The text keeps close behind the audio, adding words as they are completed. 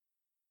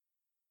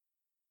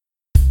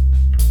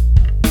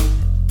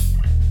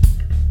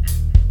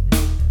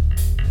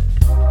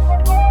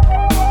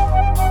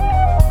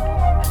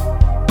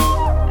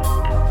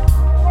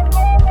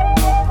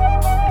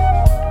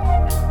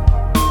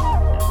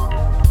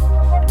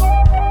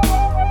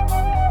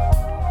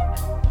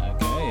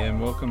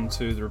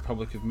to the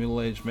Republic of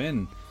Middle-Aged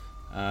Men.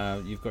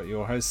 You've got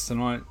your hosts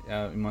tonight,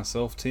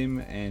 myself, Tim,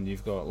 and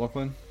you've got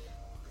Lachlan.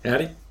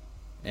 Howdy.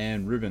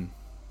 And Ruben.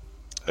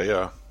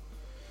 Hey,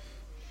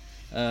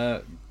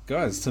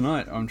 guys,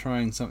 tonight I'm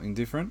trying something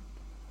different.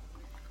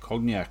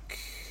 Cognac.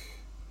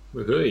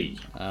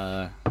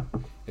 Woohoo.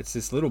 It's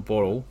this little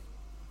bottle.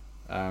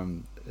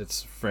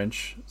 It's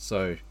French,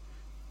 so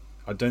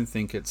I don't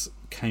think it's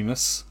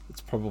Camus.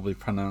 It's probably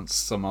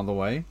pronounced some other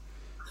way.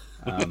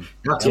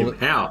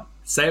 How?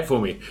 Say it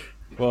for me.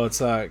 Well, it's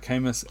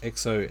Camus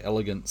Exo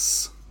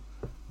Elegance.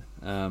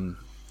 So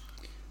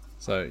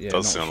yeah,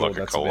 does sound like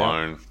a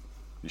cologne. About.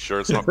 You sure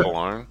it's not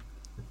cologne?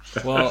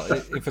 Well,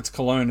 if it's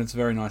cologne, it's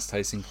very nice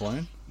tasting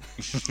cologne.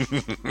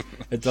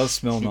 It does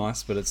smell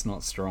nice, but it's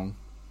not strong.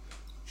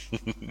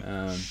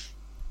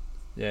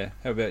 Yeah.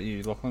 How about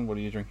you, Lachlan? What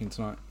are you drinking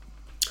tonight?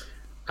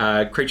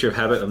 Creature of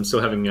habit. I'm still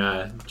having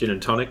gin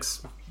and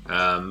tonics.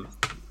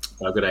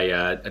 I've got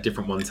a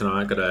different one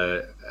tonight. I've got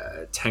a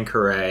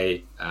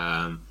Tanqueray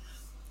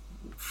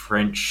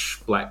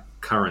French black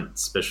currant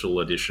special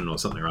edition or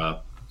something or other.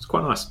 It's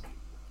quite nice.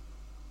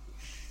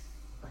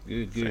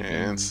 Good.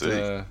 Fancy.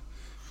 And,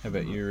 how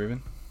about you,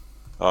 Ruben?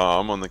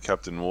 I'm on the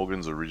Captain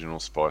Morgan's original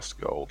spiced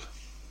gold.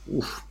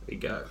 Oof, there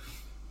you go.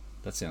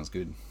 That sounds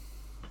good.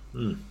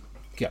 Mm.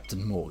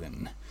 Captain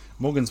Morgan.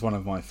 Morgan's one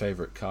of my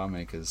favourite car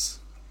makers.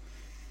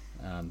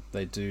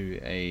 They do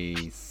a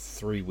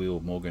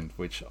 3-wheel Morgan,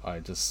 which I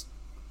just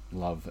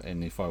love,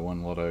 and if I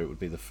won Lotto, it would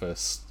be the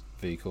first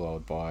vehicle I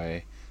would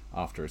buy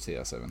after a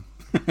TR7.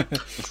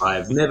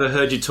 I've never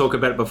heard you talk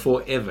about it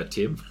before ever,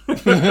 Tim.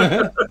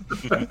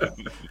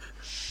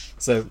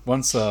 So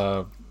once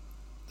there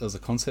was a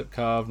concept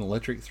car of an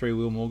electric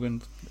 3-wheel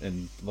Morgan,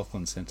 and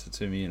Lachlan sent it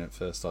to me, and at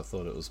first I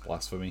thought it was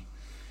blasphemy.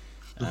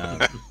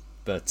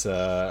 But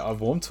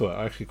I've warmed to it.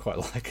 I actually quite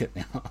like it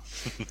now.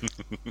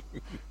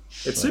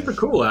 It's super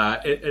cool.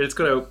 It's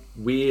got a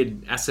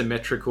weird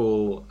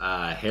asymmetrical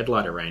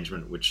headlight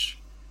arrangement, which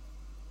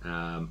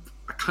I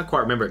can't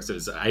quite remember because it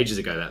was ages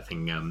ago that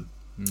thing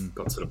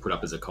got sort of put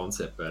up as a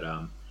concept, but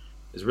it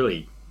was a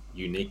really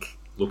unique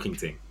looking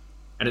thing.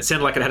 And it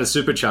sounded like it had a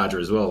supercharger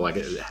as well. Like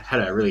it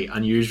had a really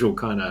unusual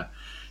kind of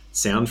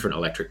sound for an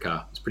electric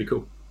car. It's pretty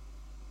cool.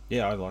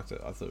 Yeah, I liked it.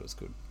 I thought it was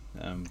good.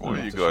 Why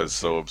are you guys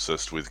so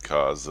obsessed with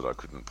cars that I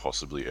couldn't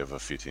possibly ever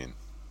fit in?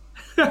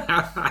 You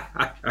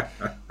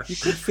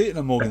could fit in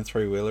a Morgan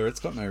 3-wheeler.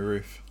 It's got no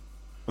roof.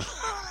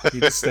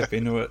 You just step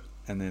into it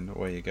and then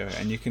away you go.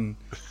 And you can,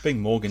 being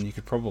Morgan, you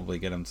could probably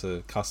get them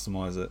to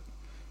customize it.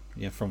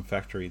 Yeah, from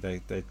factory.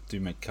 They do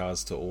make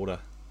cars to order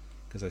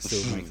because they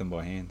still make them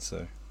by hand.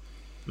 So,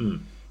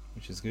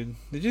 which is good.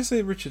 Did you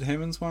see Richard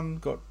Hammond's one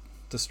got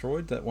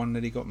destroyed? That one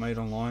that he got made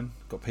online,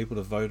 got people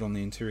to vote on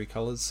the interior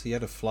colours. He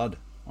had a flood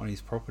on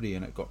his property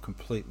and it got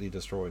completely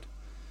destroyed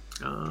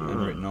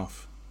and written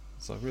off.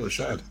 It's like really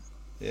sad.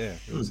 Yeah,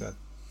 really sad.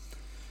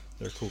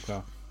 They're a cool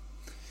car.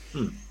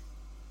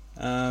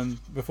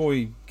 Before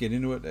we get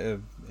into it,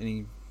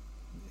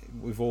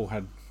 we've all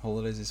had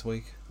holidays this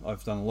week.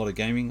 I've done a lot of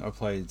gaming. I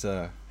played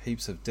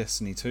heaps of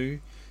Destiny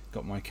 2.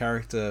 Got my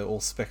character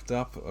all specced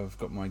up. I've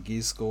got my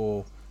gear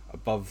score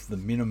above the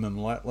minimum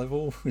light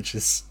level, which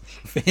is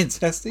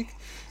fantastic.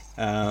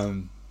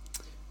 And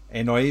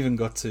I even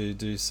got to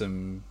do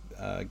some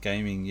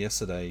gaming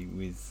yesterday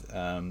with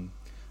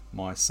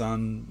my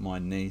son, my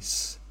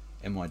niece,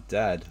 and my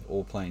dad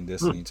all playing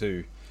Destiny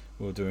 2.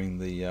 We were doing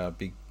the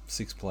big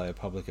 6-player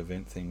public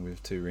event thing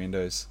with 2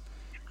 randos,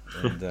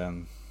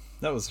 and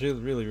that was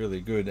really,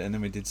 really good. And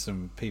then we did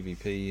some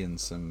PvP and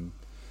some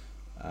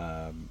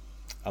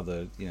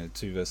other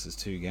 2 versus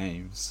 2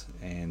 games,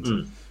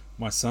 and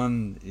my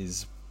son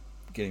is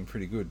getting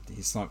pretty good.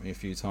 He sniped me a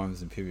few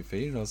times in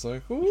PvP, and I was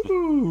like,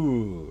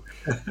 ooh,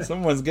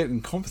 someone's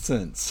getting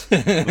competence.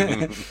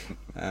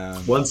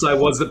 Once I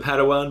was the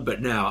Padawan,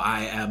 but now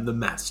I am the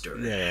master.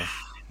 Yeah,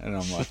 and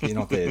I'm like, you're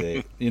not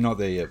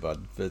there yet,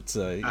 bud, but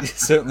you're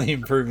certainly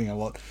improving a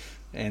lot.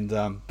 And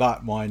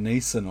but my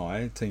niece and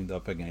I teamed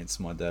up against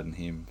my dad and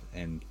him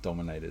and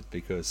dominated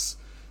because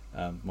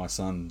my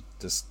son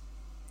just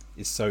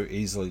is so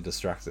easily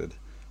distracted.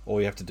 All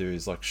you have to do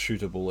is like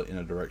shoot a bullet in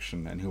a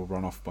direction and he'll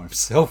run off by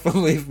himself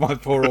and leave my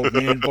poor old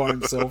man by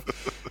himself,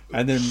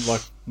 and then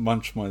like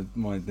Munch, my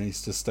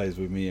niece, just stays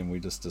with me and we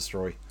just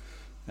destroy.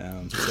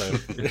 So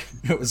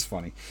it was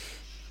funny,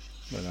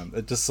 but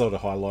it just sort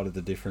of highlighted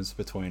the difference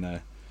between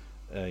a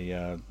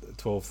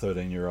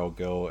 12-13-year-old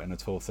girl and a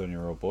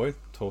 12-13-year-old boy.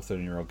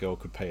 12-13-year-old girl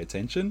could pay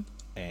attention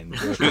and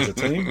work as a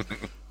team.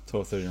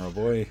 12-13-year-old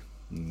boy,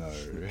 no.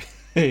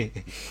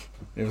 It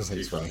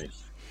was funny.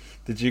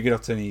 Did you get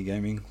up to any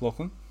gaming,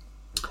 Lachlan?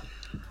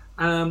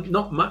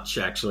 Not much,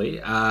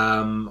 actually.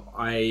 I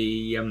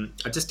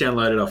just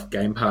downloaded off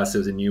Game Pass. There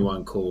was a new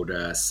one called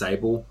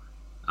Sable,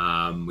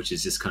 which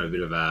is just kind of a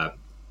bit of a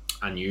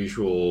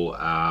unusual,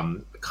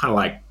 kind of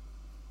like,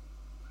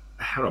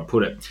 how do I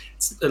put it?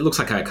 It looks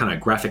like a kind of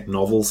graphic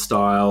novel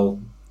style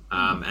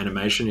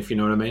animation, if you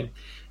know what I mean.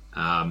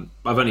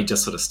 I've only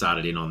just sort of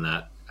started in on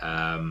that.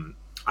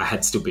 I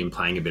had still been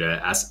playing a bit of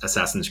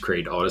Assassin's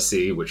Creed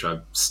Odyssey, which I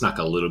snuck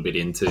a little bit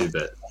into,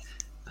 but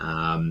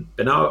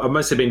But no, I've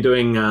mostly been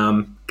doing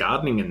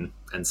gardening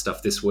and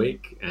stuff this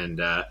week,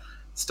 and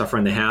stuff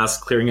around the house,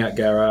 clearing out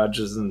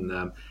garages,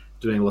 and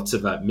doing lots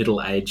of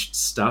middle-aged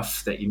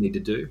stuff that you need to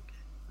do.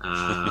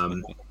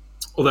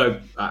 Although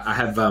I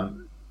have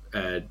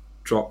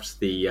dropped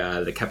the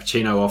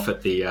cappuccino off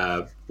at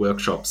the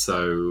workshop,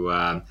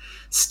 so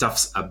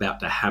stuff's about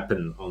to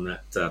happen on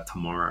that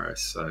tomorrow.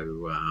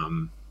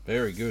 So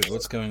very good.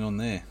 What's going on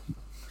there?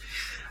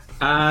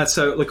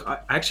 So look, I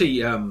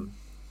actually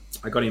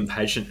I got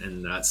impatient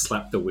and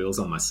slapped the wheels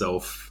on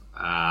myself.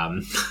 So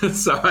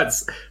I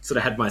sort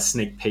of had my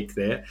sneak peek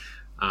there.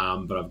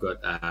 But I've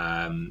got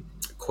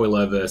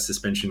coilover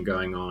suspension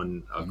going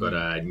on. I've got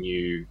a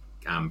new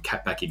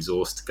catback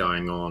exhaust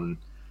going on.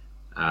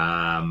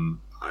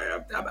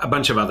 A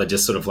bunch of other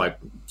just sort of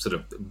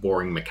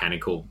boring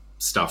mechanical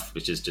stuff,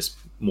 which is just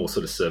more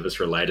sort of service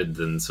related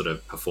than sort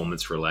of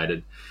performance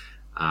related.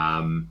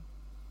 And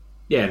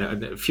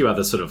a few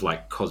other sort of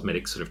like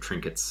cosmetic sort of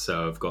trinkets.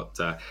 So I've got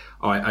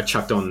I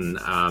chucked on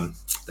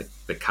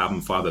the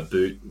carbon fiber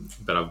boot,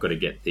 but I've got to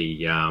get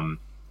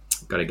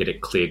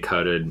it clear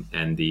coated,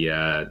 and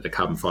the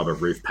carbon fiber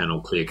roof panel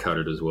clear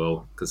coated as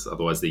well, because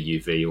otherwise the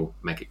UV will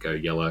make it go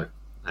yellow,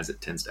 as it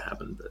tends to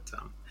happen. But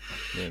so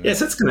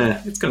it's gonna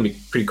be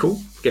pretty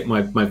cool. Get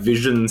my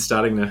vision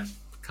starting to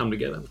come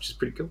together, which is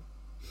pretty cool.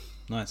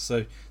 Nice.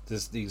 So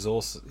does the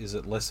exhaust, is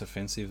it less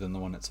offensive than the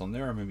one that's on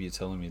there? I remember you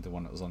telling me the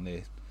one that was on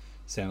there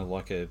sounded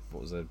like a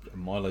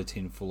Milo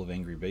tin full of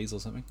Angry Bees or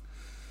something.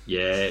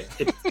 Yeah,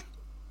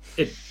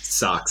 it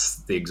sucks,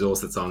 the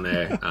exhaust that's on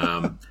there.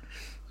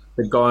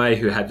 The guy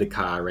who had the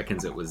car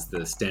reckons it was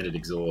the standard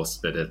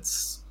exhaust, but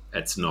it's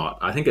not.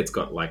 I think it's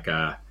got like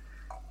I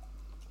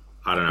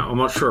don't know. I'm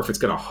not sure if it's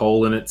got a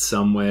hole in it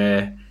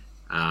somewhere,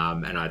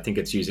 and I think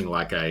it's using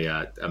like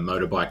a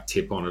motorbike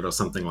tip on it or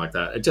something like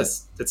that. It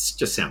just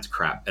sounds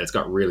crap. It's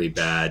got really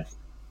bad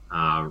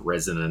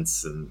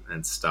resonance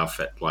and stuff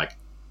at like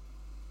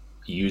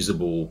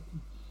usable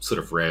sort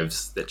of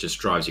revs that just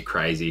drives you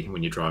crazy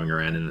when you're driving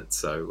around in it.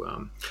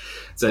 So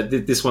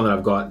this one that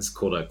I've got is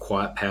called a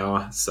Quiet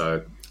Power.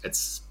 So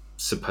it's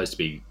supposed to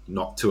be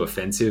not too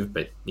offensive,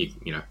 but you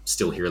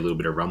still hear a little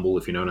bit of rumble,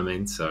 if you know what I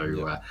mean.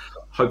 So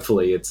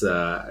hopefully it's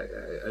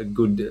a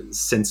good,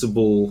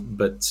 sensible,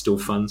 but still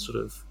fun sort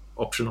of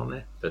option on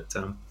there. But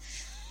a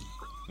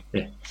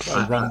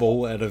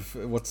rumble out of,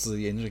 what's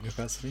the engine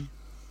capacity?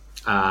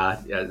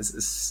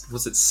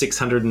 Was it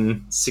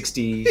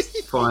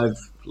 665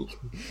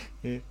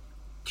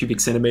 cubic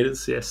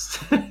centimeters? Yes.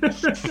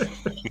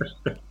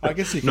 I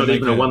guess you can not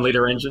even a 1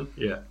 liter engine.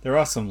 Yeah, there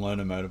are some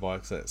loaner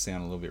motorbikes that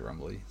sound a little bit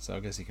rumbly, so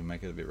I guess you can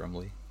make it a bit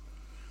rumbly.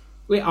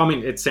 Well, I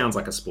mean, it sounds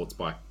like a sports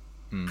bike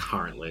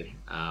currently.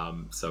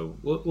 So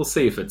we'll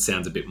see if it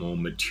sounds a bit more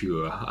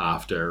mature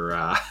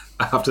after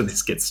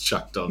this gets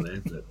chucked on there.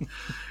 But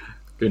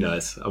who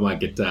knows? I might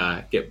get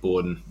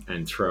bored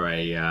and throw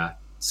a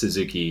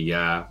Suzuki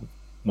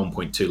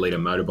 1.2 liter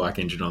motorbike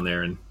engine on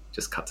there and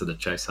just cut to the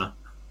chase, huh?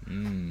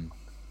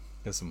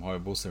 There's some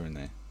Hayabusa in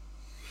there.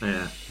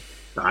 Yeah,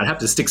 I'd have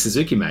to stick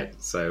Suzuki,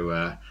 mate.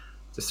 So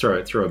just throw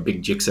a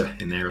big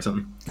Gixxer in there or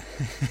something.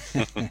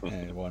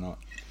 Why not?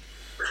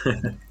 How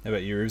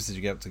about you, Rubes? Did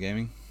you get up to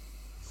gaming?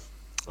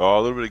 Oh,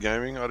 a little bit of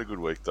gaming. I had a good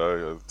week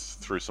though. I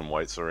threw some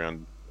weights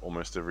around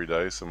almost every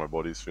day, so my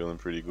body's feeling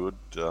pretty good.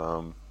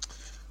 And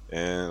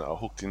I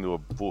hooked into a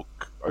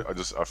book.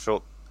 I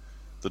felt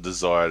the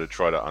desire to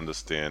try to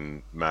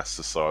understand mass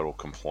societal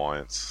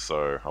compliance.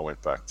 So I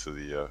went back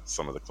to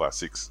some of the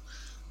classics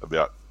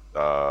about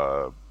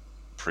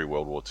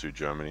pre-World War II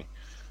Germany.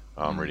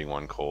 Reading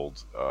one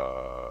called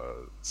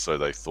So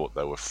They Thought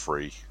They Were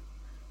Free,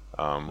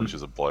 which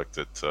is a bloke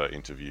that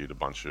interviewed a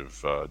bunch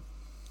of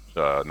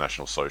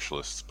National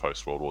Socialists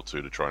post-World War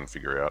II to try and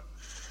figure out,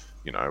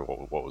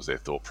 what was their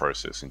thought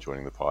process in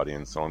joining the party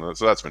and so on.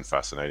 So that's been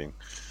fascinating.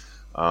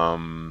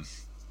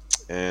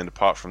 And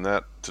apart from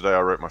that, today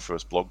I wrote my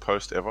first blog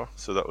post ever,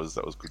 so that was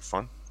good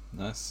fun.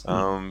 Nice.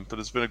 But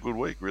it's been a good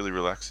week, really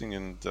relaxing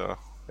and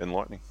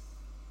enlightening.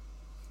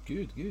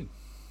 Good.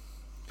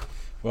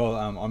 Well,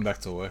 I'm back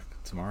to work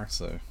tomorrow,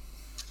 so.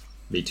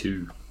 Me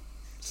too.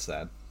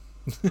 Sad.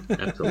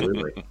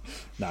 Absolutely.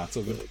 Nah, it's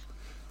all good.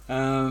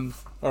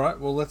 All right.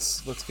 Well,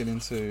 let's get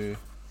into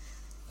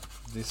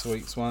this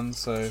week's one.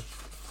 So,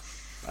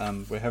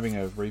 we're having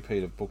a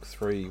repeat of book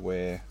 3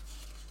 where.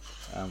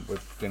 We're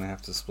going to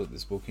have to split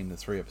this book into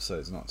 3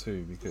 episodes, not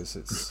 2, because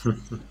it's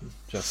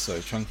just so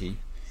chunky.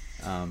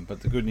 But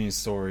the good news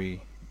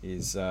story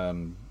is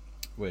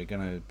we're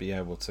going to be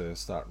able to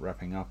start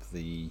wrapping up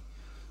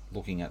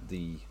looking at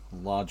the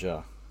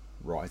larger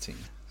writing,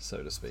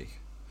 so to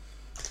speak.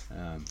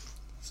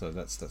 So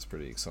that's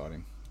pretty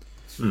exciting.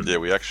 Yeah,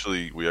 we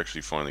actually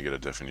finally get a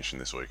definition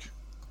this week.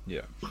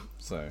 Yeah,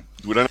 so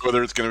we don't know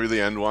whether it's going to be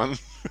the end one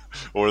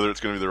or whether it's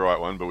going to be the right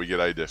one, but we get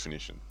a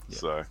definition. Yeah.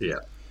 So yeah.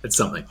 It's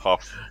something.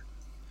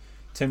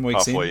 10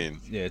 weeks halfway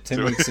in. Yeah,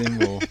 10 weeks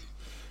in.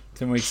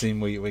 10 weeks in,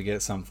 we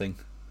get something.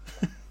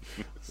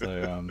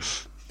 So,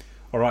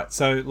 all right.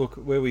 So, look,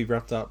 where we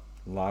wrapped up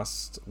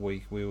last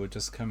week, we were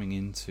just coming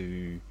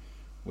into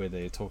where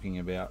they're talking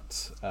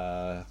about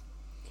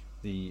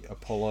the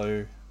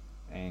Apollo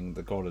and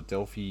the god of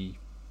Delphi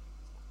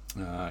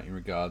in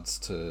regards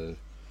to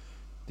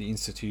the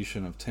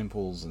institution of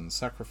temples and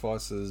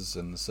sacrifices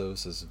and the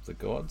services of the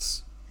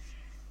gods.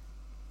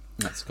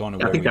 And that's kind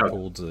of where we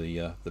pulled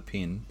the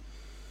pin.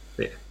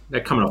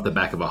 They're coming off the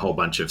back of a whole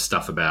bunch of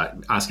stuff about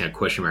asking a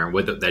question around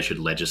whether they should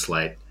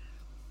legislate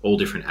all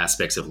different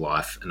aspects of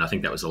life. And I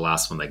think that was the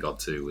last one they got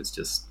to, was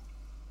just,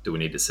 do we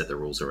need to set the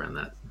rules around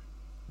that?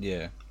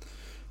 Yeah.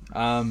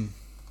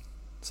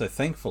 So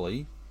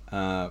thankfully,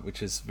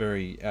 which is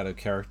very out of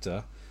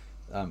character,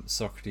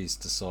 Socrates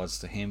decides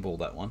to handball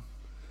that one.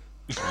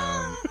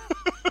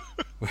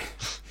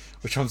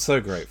 Which I'm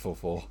so grateful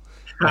for.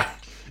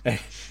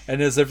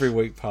 And as every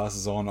week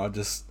passes on, I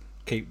just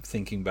keep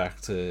thinking back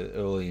to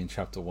early in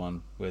chapter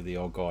 1 where the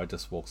old guy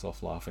just walks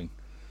off laughing.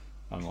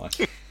 I'm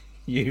like,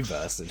 you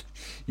bastard.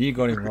 You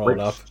got him rolled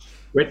up.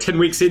 We're 10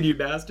 weeks in, you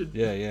bastard.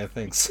 Yeah,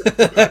 thanks.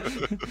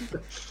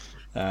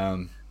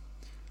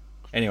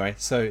 Anyway,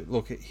 so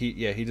look,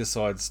 he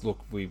decides, look,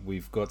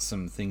 we've got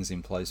some things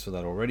in place for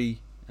that already.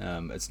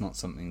 It's not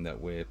something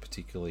that we're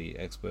particularly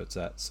experts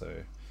at,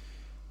 so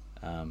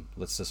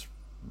let's just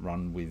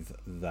run with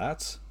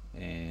that.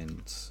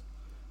 And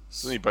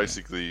so he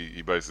basically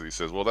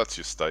says, well, that's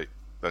your state,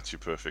 that's your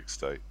perfect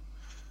state.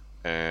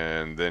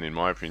 And then, in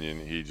my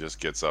opinion, he just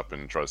gets up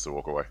and tries to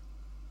walk away.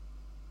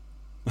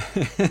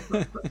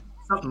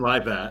 Something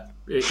like that.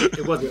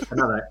 It was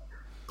another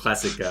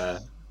classic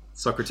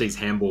Socrates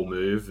handball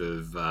move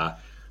of,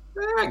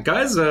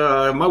 guys,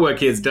 my work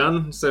here's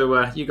done,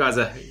 so you guys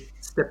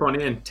step on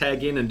in,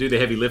 tag in, and do the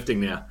heavy lifting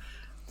now.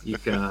 You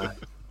can.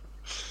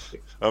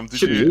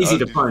 Should be easy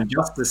to find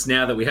justice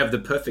now that we have the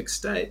perfect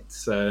state.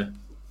 So,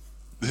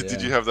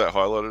 did you have that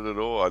highlighted at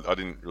all? I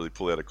didn't really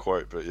pull out a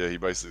quote, but yeah, he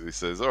basically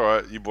says, "All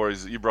right, you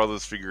boys, you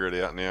brothers, figure it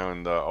out now,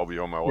 and I'll be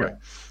on my way."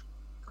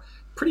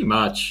 Pretty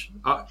much.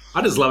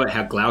 I just love it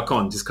how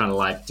Glaucon just kind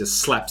of just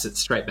slaps it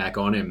straight back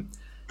on him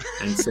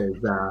and says,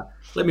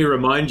 "Let me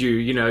remind you,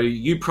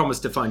 you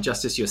promised to find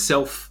justice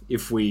yourself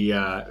if we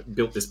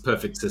built this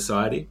perfect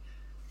society."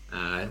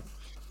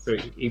 So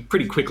he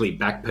pretty quickly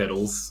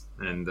backpedals.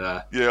 And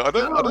I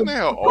don't know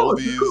how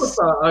old he is.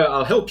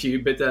 I'll help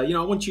you, but I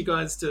want you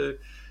guys to,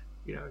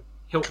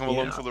 help come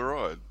along for the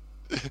ride.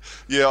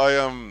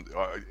 Yeah,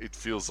 it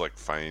feels like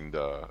feigned.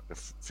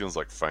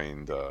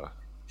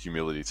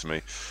 Humility to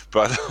me,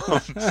 but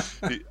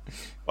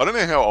I don't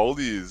know how old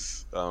he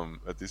is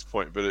at this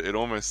point. But it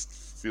almost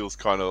feels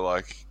kind of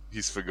like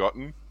he's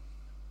forgotten,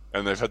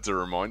 and they've had to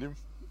remind him.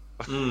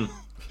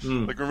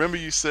 Like, remember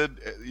you said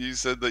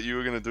that you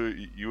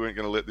weren't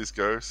going to let this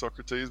go,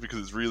 Socrates, because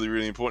it's really,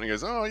 really important. He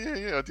goes, oh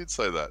yeah, I did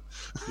say that.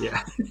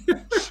 Yeah.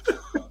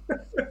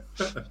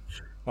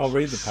 I'll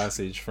read the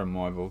passage from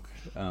my book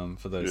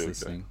for those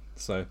listening.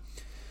 Okay.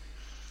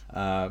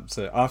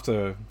 So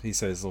after he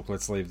says, look,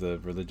 let's leave the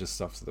religious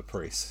stuff to the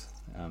priests,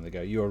 they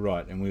go, you are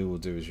right, and we will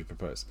do as you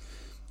propose.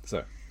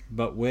 So,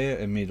 but where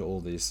amid all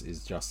this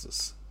is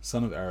justice?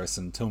 Son of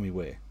Arison, tell me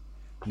where.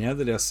 Now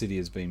that our city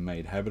has been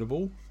made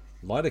habitable,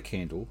 light a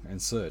candle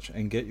and search,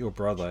 and get your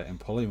brother and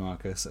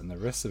Polemarchus and the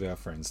rest of our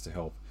friends to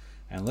help,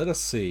 and let us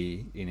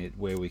see in it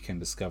where we can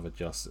discover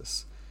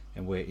justice,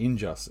 and where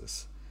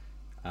injustice,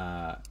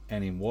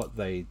 and in what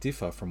they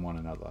differ from one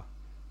another,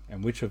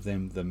 and which of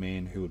them the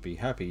man who would be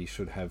happy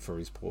should have for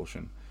his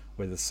portion,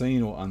 whether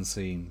seen or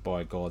unseen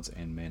by gods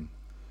and men.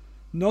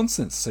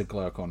 Nonsense, said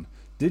Glaucon.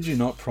 Did you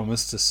not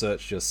promise to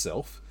search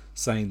yourself,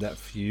 saying that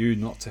for you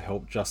not to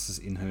help justice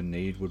in her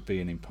need would be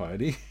an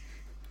impiety?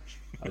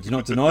 I do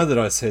not deny that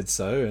I said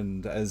so,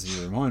 and as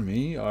you remind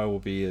me, I will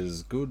be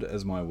as good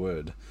as my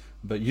word.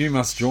 But you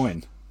must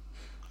join.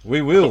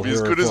 We will. I'll be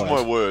as good as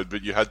my word,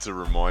 but you had to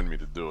remind me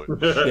to do it.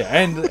 Yeah,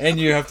 and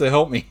you have to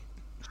help me.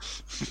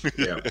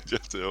 Yeah, you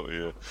have to help me.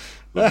 Yeah.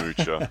 The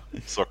moocher,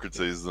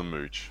 Socrates, the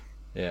mooch.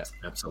 Yeah,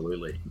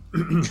 absolutely.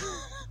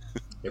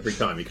 Every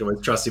time you can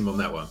always trust him on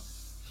that one.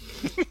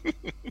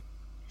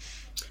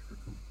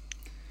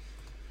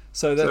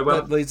 So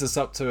that leads us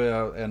up to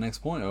our next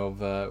point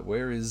of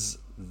where is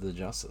the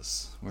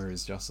justice? Where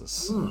is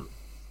justice?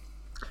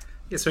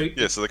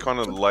 Yeah, so they kind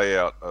of lay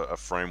out a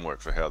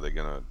framework for how they're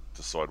going to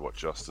decide what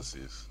justice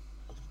is.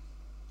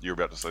 You're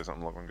about to say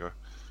something, Lachlan, go.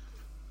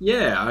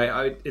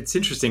 Yeah, it's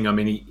interesting. I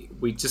mean,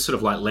 we just sort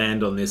of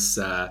land on this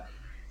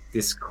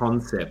this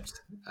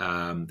concept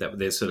that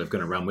they're sort of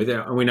going to run with it,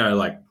 and we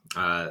know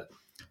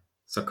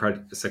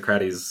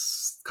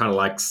Socrates kind of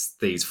likes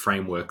these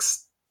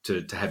frameworks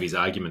to have his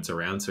arguments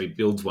around, so he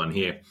builds one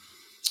here.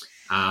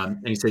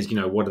 And he says,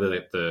 what are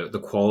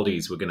the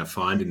qualities we're going to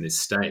find in this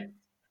state?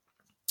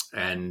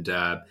 And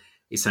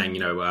he's saying,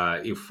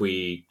 if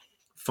we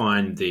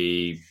find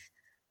the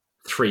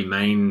three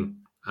main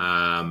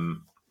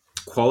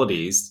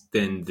qualities,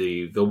 then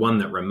the one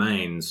that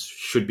remains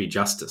should be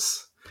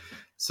justice.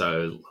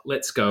 So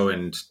let's go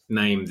and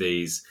name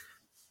these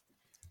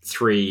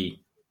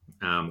three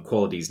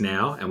qualities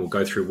now, and we'll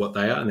go through what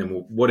they are, and then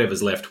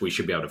whatever's left, we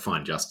should be able to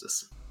find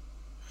justice.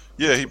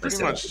 Yeah, he what they pretty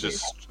set out much to do.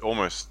 just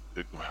almost.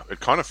 It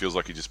kind of feels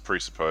like he just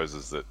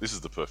presupposes that this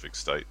is the perfect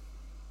state,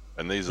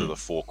 and these are the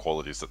four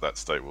qualities that that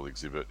state will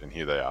exhibit, and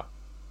here they are.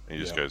 And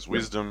he just Yeah. goes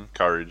wisdom,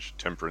 courage,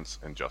 temperance,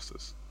 and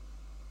justice.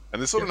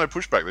 And there's sort of Yeah. no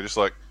pushback. They're just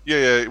like,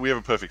 yeah, we have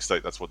a perfect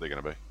state. That's what they're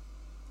going to be.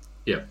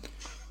 Yeah.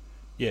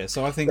 Yeah,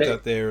 so I think They-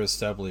 that they're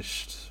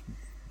established.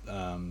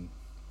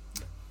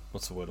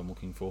 What's the word I'm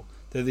looking for?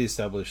 They're the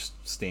established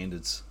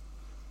standards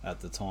at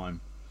the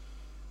time.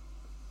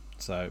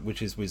 So,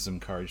 which is wisdom,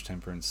 courage,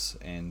 temperance,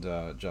 and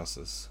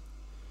justice.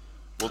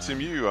 Well,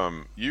 Tim, you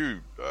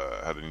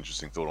had an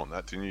interesting thought on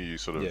that, didn't you? You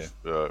sort of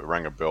Yeah.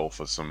 rang a bell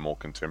for some more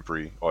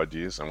contemporary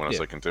ideas, and when I Yeah.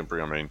 say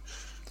contemporary, I mean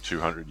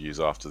 200 years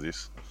after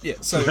this.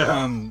 Yeah, so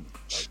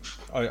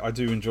I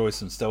do enjoy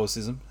some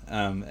Stoicism,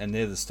 and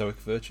they're the Stoic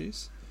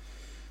virtues.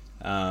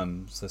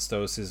 So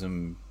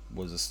Stoicism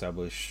was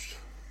established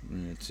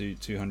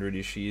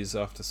 200-ish years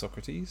after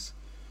Socrates,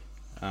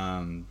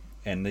 and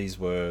these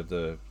were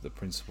the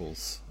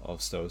principles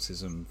of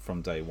Stoicism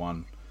from day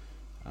one,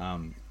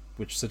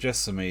 which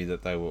suggests to me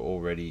that they were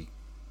already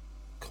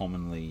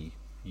commonly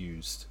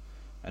used,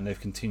 and they've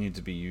continued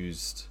to be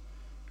used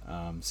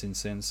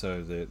since then.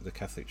 So the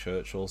Catholic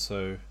Church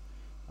also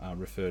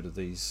refer to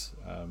these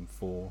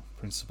four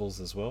principles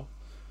as well,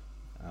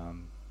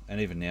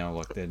 and even now,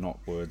 like, they're not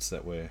words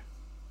that we're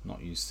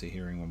not used to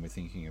hearing when we're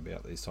thinking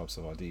about these types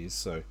of ideas.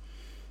 So,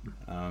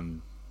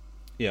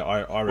 yeah,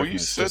 I reckon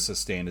it's just a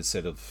standard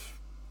set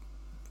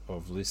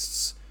of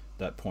lists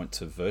that point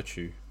to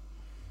virtue.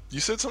 You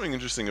said something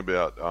interesting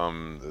about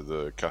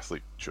the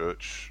Catholic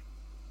Church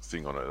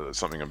thing on it.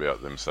 Something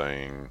about them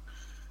saying,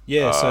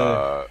 Yeah,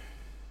 so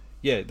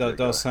yeah, they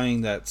go. were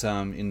saying that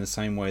in the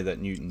same way that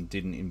Newton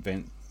didn't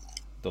invent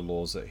the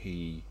laws that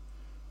he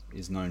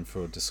is known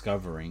for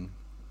discovering,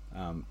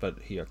 but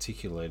he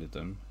articulated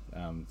them.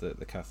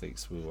 The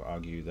Catholics will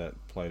argue that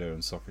Plato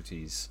and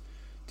Socrates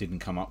didn't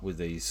come up with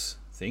these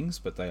things,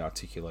 but they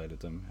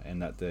articulated them,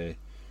 and that they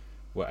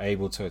were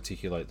able to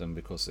articulate them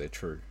because they're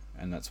true,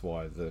 and that's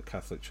why the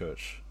Catholic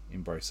Church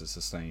embraces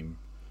the same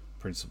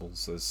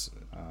principles as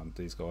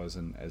these guys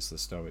and as the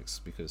Stoics,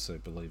 because they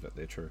believe that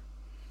they're true.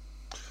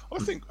 I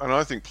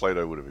think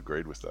Plato would have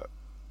agreed with that.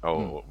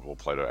 Well,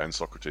 Plato and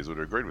Socrates would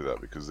have agreed with that,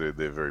 because they're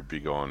very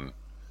big on,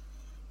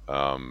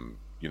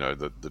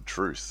 the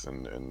truth,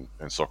 and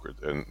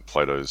Socrates and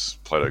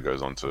Plato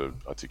goes on to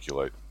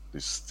articulate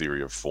this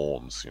theory of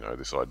forms.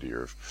 This idea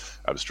of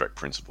abstract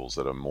principles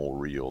that are more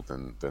real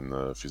than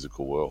the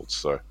physical world.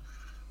 So,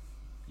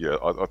 yeah,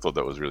 I thought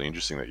that was really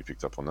interesting that you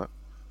picked up on that.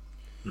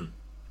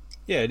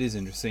 Yeah, it is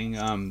interesting.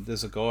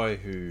 There's a guy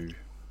who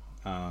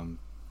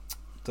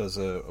does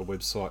a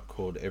website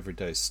called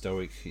Everyday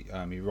Stoic.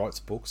 He writes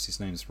books.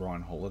 His name's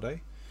Ryan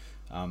Holiday.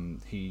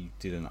 He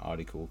did an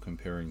article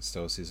comparing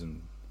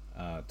Stoicism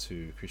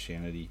to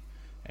Christianity,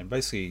 and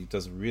basically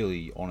does a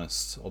really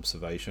honest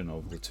observation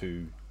of the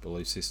two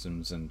belief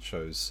systems, and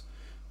shows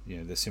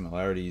their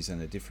similarities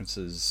and their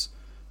differences,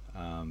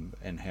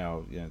 and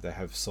how they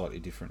have slightly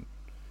different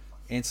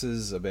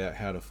answers about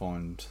how to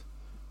find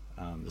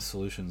the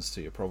solutions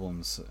to your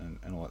problems,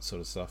 and all that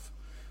sort of stuff.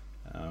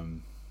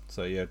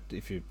 So yeah,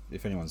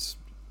 if anyone's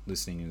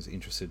listening and is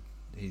interested,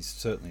 he's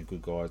certainly a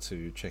good guy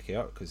to check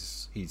out,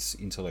 because he's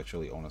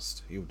intellectually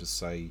honest. He'll just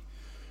say,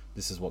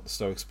 this is what the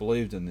Stoics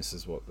believed, and this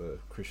is what the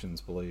Christians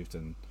believed,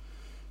 and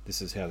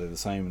this is how they're the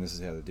same, and this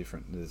is how they're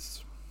different.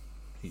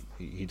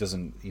 He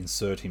doesn't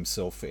insert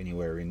himself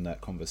anywhere in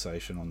that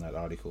conversation on that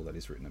article that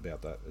is written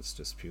about that. It's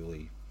just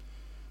purely,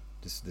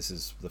 this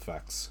is the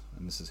facts,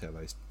 and this is how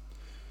they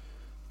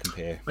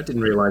compare. I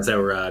didn't realise they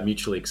were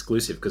mutually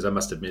exclusive, because I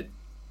must admit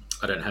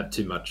I don't have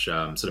too much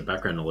sort of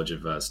background knowledge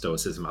of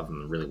Stoicism, other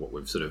than really what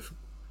we've sort of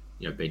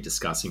been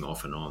discussing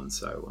off and on.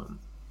 So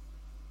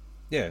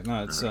yeah,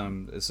 no,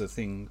 it's a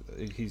thing.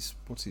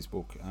 What's his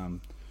book?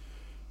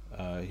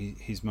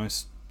 His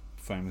most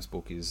famous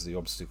book is The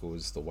Obstacle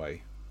is the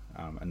Way,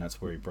 and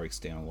that's where he breaks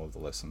down a lot of the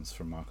lessons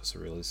from Marcus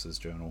Aurelius's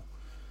journal,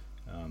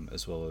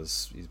 as well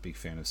as he's a big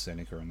fan of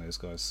Seneca and those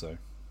guys. So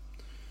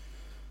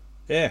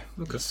yeah,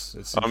 Okay. it's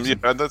Yeah,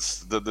 and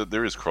that's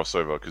there is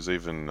crossover, because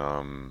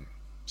even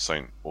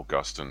Saint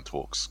Augustine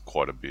talks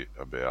quite a bit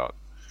about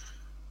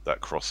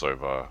that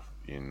crossover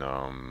in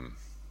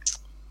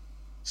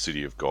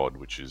City of God,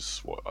 which is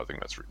what I think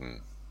that's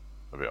written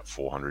about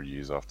 400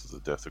 years after the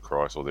death of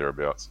Christ or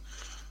thereabouts,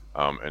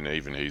 and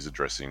even he's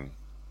addressing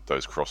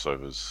those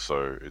crossovers.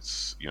 So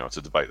it's it's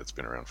a debate that's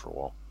been around for a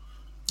while.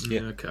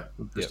 Yeah. Okay.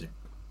 Interesting.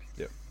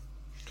 Yep.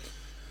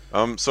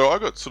 So I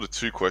got sort of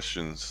two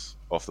questions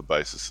off the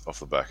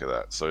back of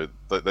that. So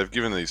they've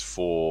given these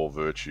four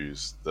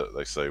virtues that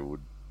they say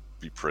would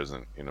be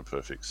present in a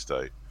perfect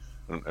state,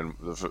 and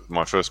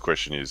my first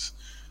question is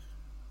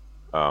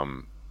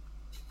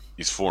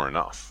four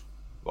enough?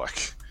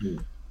 Like,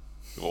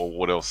 or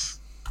what else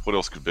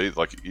could be?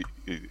 Like,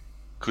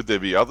 could there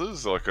be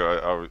others? Like,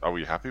 are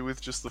we happy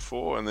with just the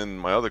four? And then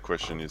my other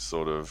question is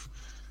sort of,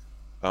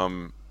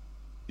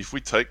 if we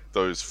take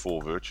those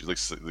four virtues,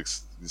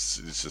 let's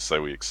just say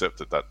we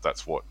accept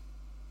that's what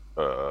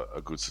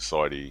a good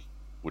society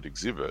would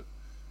exhibit.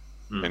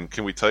 And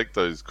can we take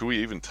those? Could we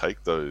even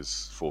take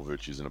those 4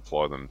 virtues and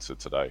apply them to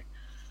today,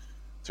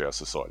 to our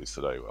societies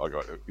today? Like,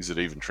 is it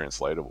even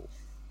translatable,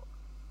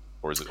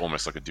 or is it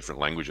almost like a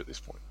different language at this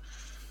point?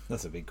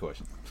 That's a big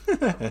question.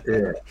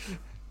 Yeah.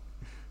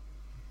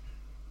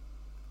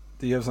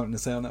 Do you have something to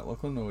say on that,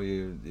 Lachlan, or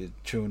you're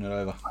chewing it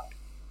over?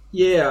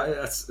 Yeah,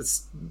 it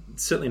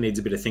certainly needs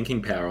a bit of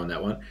thinking power on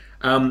that one.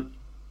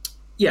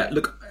 Yeah,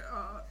 look,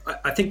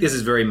 I think this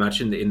is very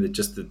much in the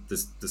just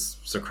this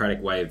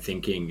Socratic way of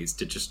thinking is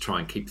to just try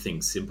and keep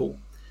things simple.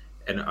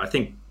 And I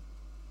think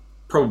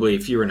probably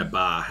if you're in a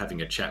bar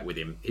having a chat with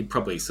him, he'd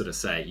probably sort of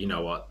say, you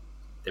know what,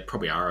 there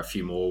probably are a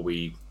few more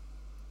we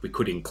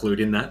could include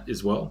in that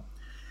as well.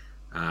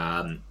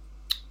 But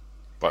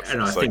for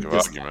the sake of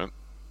argument,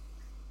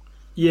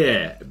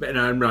 yeah,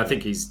 and I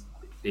think he's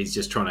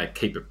just trying to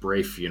keep it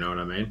brief. You know what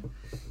I mean?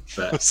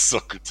 But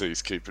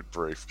Socrates, keep it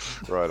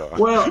brief, right on.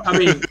 Well, I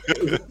mean,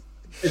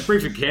 as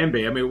brief it can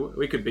be. I mean,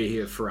 we could be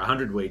here for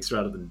 100 weeks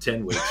rather than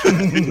 10 weeks.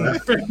 Right?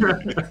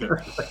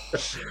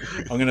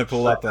 I'm going to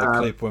pull up that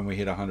clip when we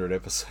hit 100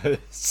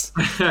 episodes.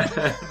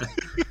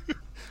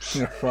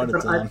 Write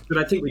it down. But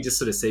I think we just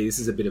sort of see this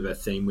is a bit of a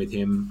theme with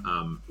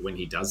him. When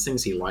he does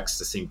things, he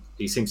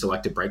seems to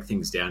like to break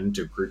things down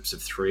into groups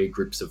of 3,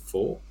 groups of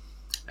 4,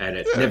 and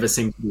it never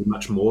seems to be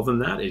much more than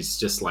that. It's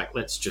just like,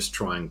 let's just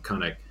try and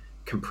kind of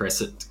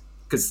compress it,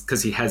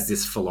 because he has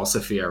this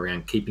philosophy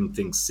around keeping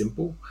things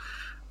simple.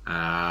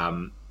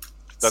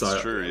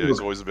 That's true. Yeah, he's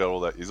always about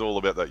all that. He's all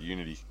about that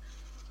unity.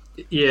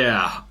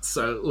 Yeah.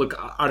 So look,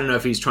 I don't know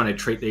if he's trying to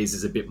treat these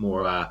as a bit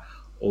more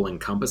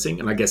all-encompassing.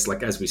 And I guess,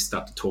 like, as we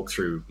start to talk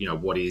through,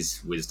 what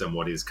is wisdom,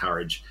 what is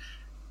courage,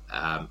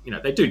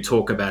 they do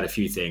talk about a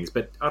few things,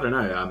 but I don't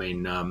know. I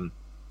mean,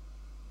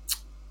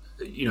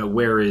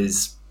 where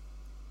is,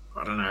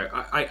 I don't know.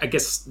 I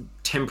guess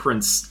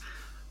temperance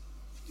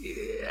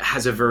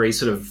has a very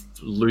sort of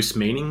loose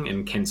meaning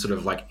and can sort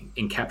of like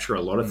encapture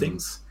a lot of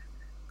things.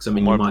 Because I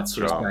mean, you might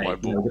sort of say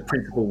the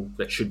principle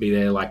that should be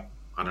there, like,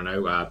 I don't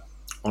know,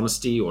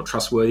 honesty or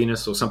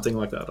trustworthiness or something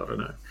like that. I don't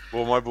know.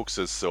 Well, my book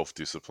says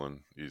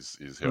self-discipline is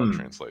how it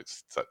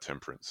translates that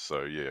temperance.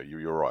 So yeah,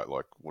 you're right.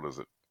 Like, what is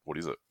it? What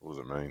does it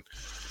mean?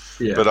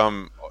 Yeah. But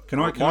can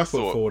I put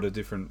forward a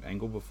different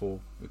angle before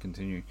we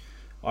continue?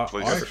 I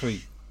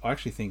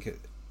actually think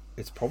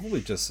it's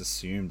probably just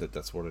assumed that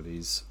that's what it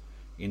is.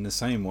 In the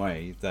same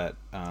way that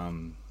how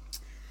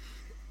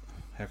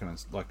can I,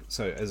 like,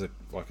 so as a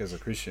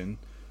Christian,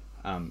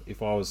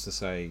 if I was to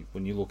say,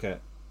 when you look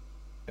at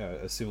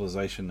a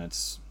civilization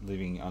that's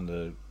living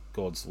under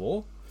God's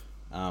law,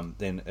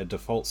 then a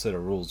default set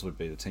of rules would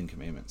be the 10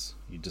 Commandments.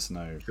 You just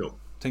know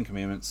 10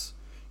 Commandments.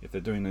 If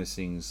they're doing those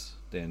things,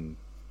 then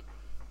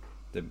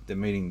they're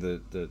meeting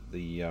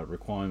the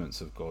requirements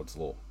of God's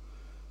law.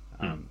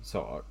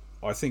 So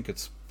I think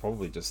it's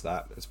probably just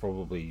that. It's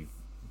probably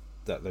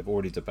that they've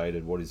already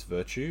debated what is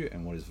virtue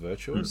and what is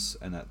virtuous,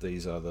 and that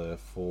these are the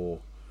 4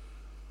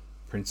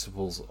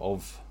 principles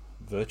of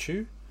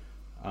virtue.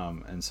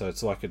 And so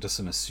it's like just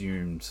an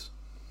assumed,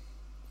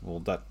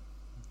 well,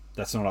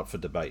 that's not up for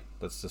debate.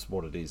 That's just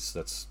what it is.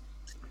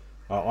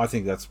 I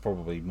think that's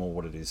probably more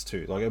what it is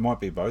too. Like, it might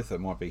be both. It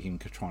might be him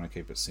trying to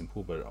keep it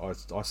simple, but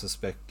I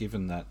suspect,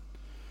 given that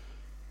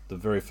the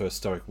very first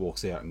Stoic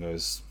walks out and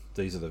goes,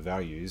 these are the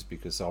values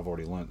because I've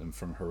already learnt them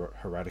from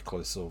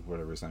Heraclitus or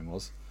whatever his name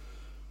was.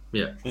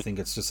 Yeah, I think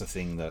it's just a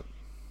thing that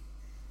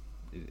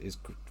is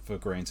for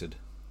granted,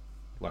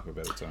 lack of a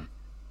better term.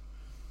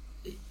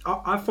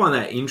 I find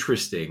that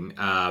interesting,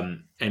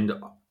 and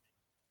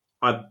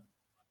I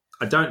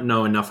don't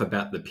know enough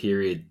about the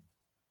period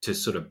to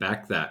sort of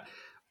back that.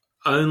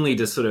 Only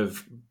to sort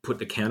of put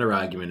the counter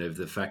argument of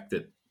the fact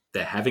that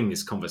they're having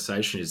this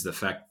conversation is the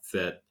fact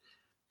that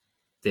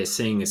they're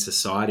seeing a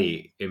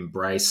society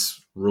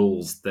embrace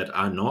rules that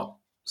are not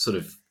sort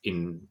of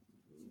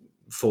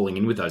falling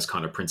in with those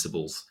kind of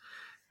principles.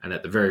 And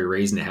that the very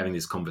reason they're having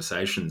these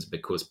conversations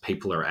because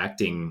people are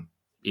acting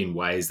in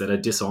ways that are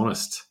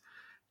dishonest.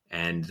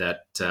 And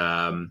that,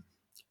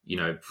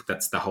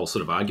 that's the whole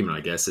sort of argument, I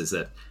guess, is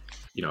that,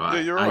 you're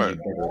right.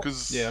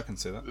 Because I can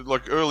see that.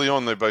 Like, early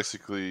on, they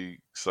basically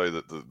say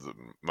that the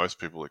most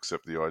people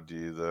accept the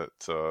idea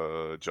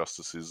that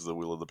justice is the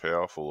will of the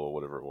powerful, or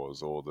whatever it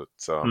was, or that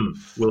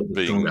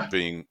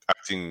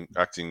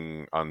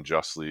acting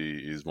unjustly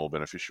is more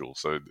beneficial.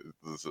 So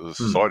the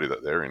society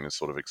that they're in has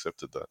sort of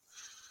accepted that.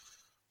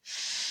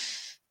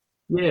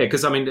 Yeah,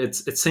 because I mean, it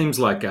seems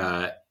like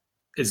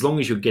as long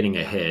as you're getting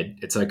ahead,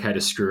 it's okay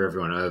to screw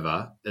everyone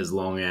over, as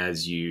long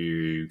as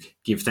you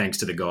give thanks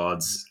to the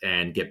gods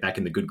and get back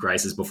in the good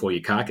graces before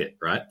you cark it,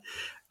 right?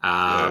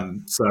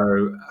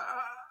 So,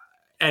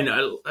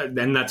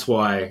 and that's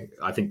why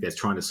I think they're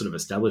trying to sort of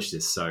establish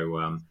this.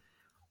 So,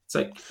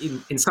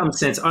 in some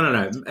sense, I don't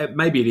know,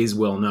 maybe it is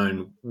well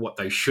known what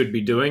they should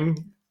be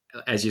doing,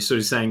 as you're sort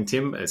of saying,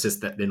 Tim. It's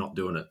just that they're not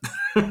doing it.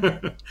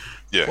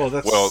 Yeah.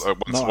 Well,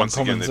 once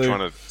again, they're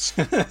trying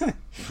to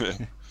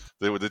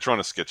they're trying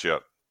to sketch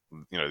out,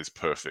 this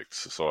perfect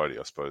society,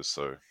 I suppose.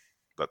 So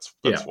that's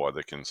why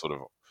they can sort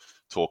of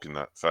talk in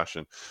that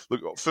fashion.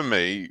 Look, for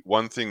me,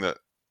 one thing that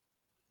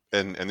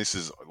and this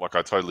is like,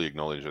 I totally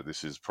acknowledge that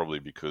this is probably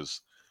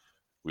because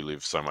we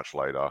live so much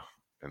later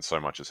and so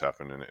much has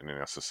happened, and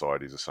our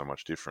societies are so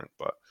much different.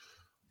 But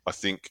I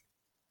think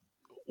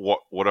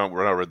when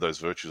I read those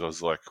virtues, I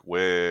was like,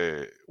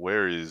 where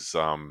is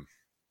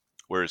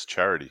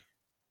charity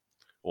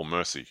or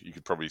mercy? You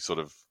could probably sort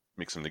of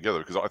mix them together,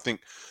 because I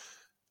think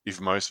if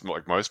most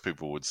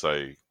people would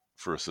say,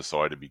 for a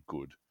society to be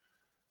good,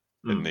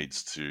 there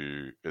needs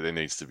to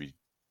be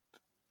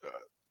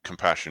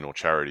compassion or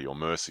charity or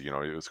mercy.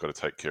 It's got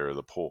to take care of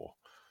the poor.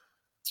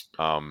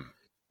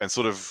 And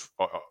sort of,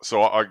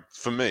 so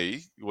for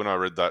me, when I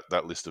read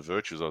that list of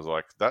virtues, I was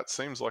like, that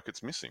seems like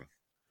it's missing.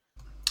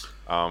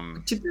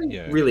 Did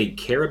they really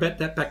care about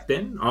that back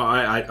then?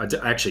 I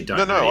actually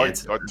don't. No, I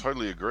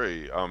totally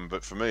agree.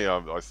 But for me,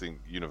 I think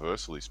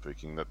universally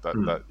speaking, that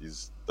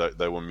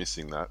they were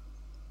missing that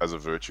as a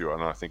virtue,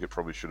 and I think it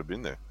probably should have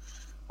been there.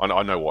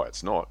 I know why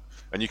it's not,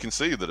 and you can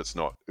see that it's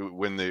not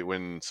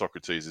when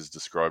Socrates is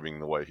describing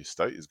the way his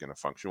state is going to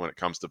function. When it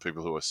comes to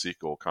people who are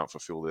sick or can't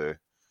fulfill their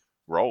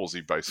roles,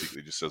 he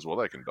basically just says, "Well,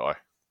 they can die."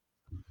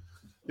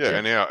 Yeah.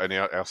 And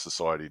our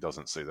society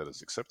doesn't see that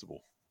as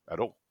acceptable at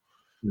all.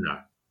 No.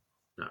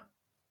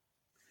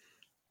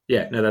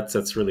 Yeah, no,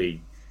 that's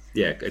really,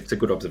 it's a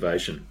good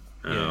observation.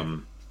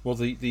 Well,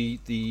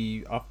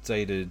 the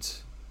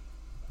updated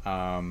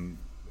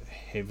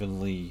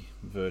heavenly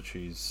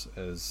virtues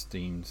as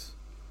deemed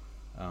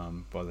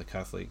by the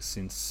Catholics,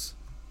 since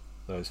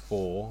those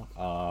four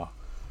are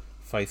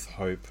faith,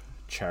 hope,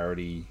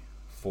 charity,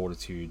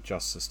 fortitude,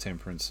 justice,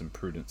 temperance, and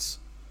prudence.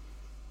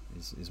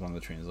 Is one of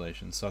the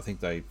translations. So I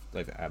think they've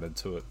added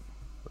to it.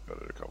 They've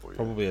added a couple,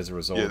 probably as a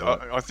result. Yeah, of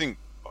it.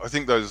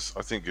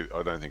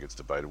 I don't think it's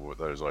debatable that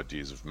those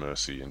ideas of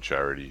mercy and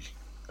charity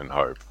and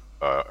hope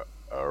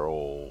are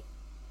all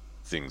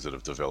things that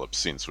have developed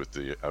since with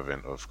the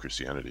advent of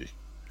Christianity.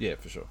 Yeah,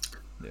 for sure.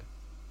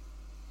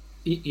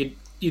 Yeah.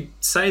 You'd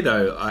say,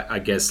 though, I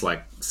guess,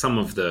 like, some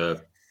of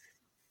the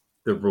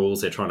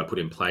rules they're trying to put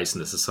in place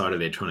and the society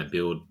they're trying to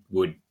build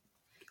would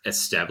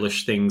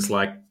establish things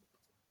like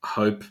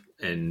hope,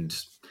 and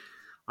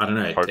I don't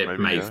know,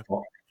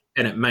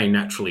 it may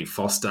naturally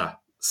foster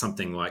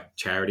something like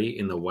charity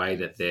in the way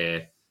that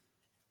they're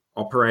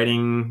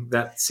operating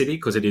that city,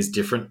 because it is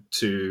different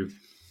to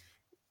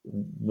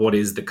what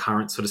is the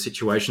current sort of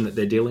situation that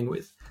they're dealing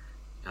with.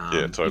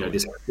 Totally.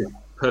 This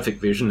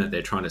perfect vision that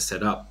they're trying to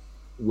set up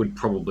would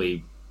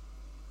probably,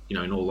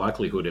 in all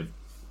likelihood, have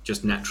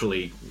just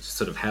naturally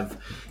sort of have,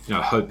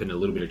 hope and a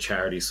little bit of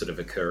charity sort of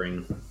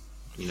occurring,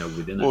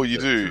 within it.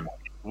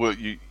 Well,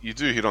 you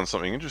do hit on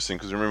something interesting,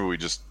 because remember we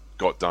just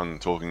got done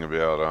talking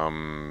about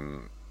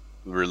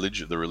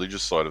the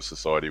religious side of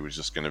society was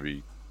just going to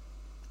be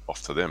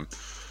off to them,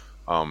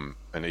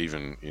 and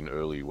even in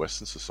early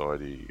Western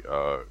society,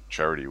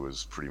 charity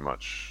was pretty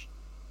much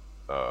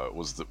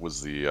was the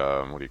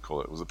what do you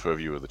call it? Was the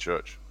purview of the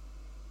church,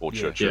 or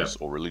churches,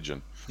 or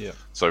religion. Yeah.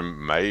 So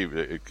maybe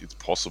it's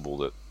possible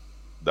that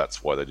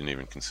that's why they didn't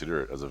even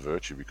consider it as a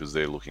virtue, because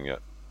they're looking at,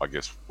 I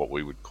guess, what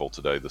we would call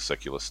today the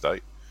secular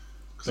state.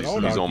 Because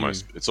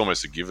it's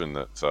almost a given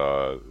that.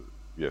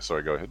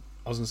 Sorry, go ahead.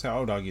 I was going to say, I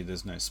would argue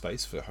there's no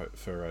space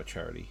for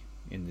charity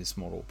in this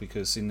model,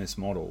 because in this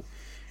model,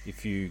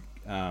 if you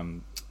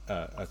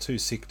are too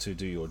sick to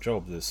do your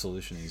job, the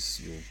solution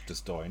is you'll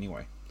just die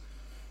anyway.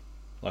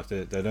 Like,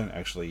 they don't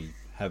actually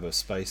have a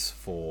space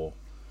for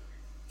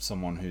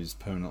someone who's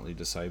permanently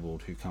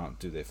disabled who can't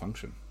do their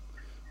function.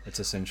 It's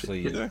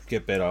essentially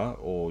get better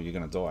or you're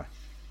going to die.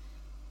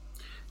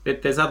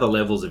 There's other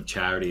levels of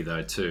charity,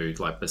 though, too,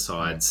 like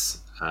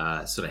besides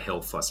sort of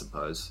health, I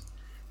suppose.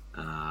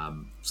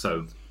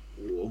 So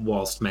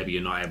whilst maybe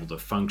you're not able to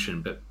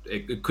function, but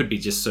it could be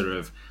just sort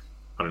of,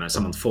 I don't know,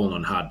 someone's fallen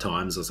on hard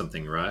times or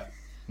something, right?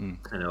 And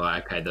they're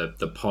like, okay,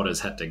 the potter's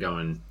had to go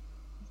and,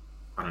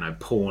 I don't know,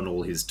 pawn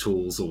all his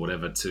tools or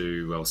whatever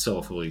sell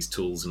off all his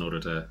tools in order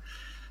to,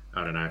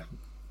 I don't know,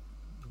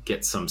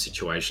 get some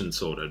situation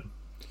sorted.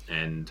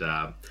 And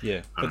but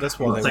that's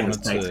why they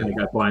wanted to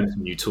go buy him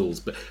some new tools.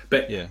 But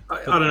I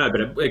don't know,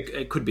 but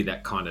it could be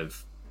that kind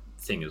of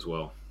thing as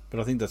well. But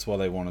I think that's why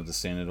they wanted to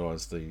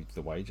standardise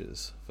the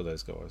wages for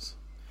those guys,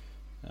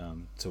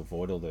 to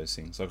avoid all those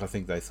things. Like, I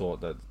think they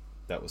thought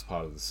that was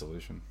part of the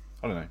solution.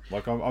 I don't know.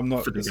 Like, I'm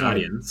not for the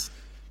Guardians.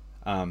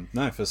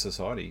 No, for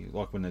society.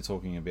 Like, when they're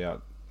talking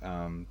about,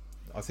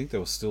 I think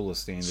there was still a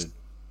standard.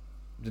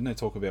 Didn't they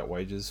talk about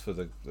wages for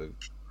the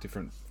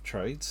different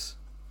trades?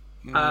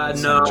 No, I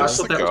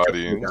thought that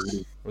Guardians.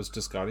 It was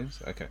just Guardians.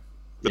 Okay.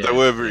 But they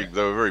were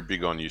very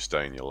big on you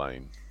stay in your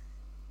lane.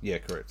 Yeah,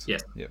 correct. Yeah.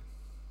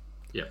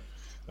 Yeah.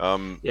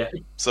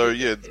 So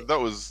that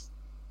was.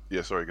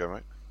 Yeah, sorry, go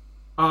mate.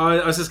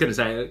 I was just going to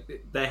say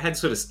they had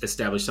sort of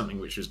established something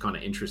which was kind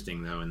of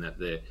interesting, though, in that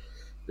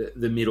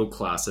the middle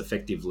class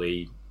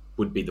effectively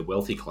would be the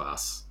wealthy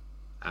class,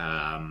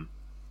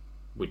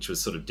 which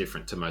was sort of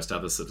different to most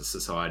other sort of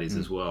societies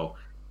as well.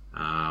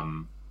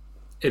 And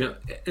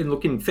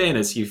look, in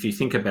fairness, if you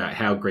think about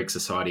how Greek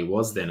society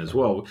was then as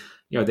well,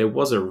 there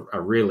was a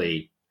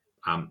really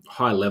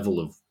high level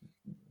of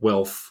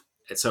wealth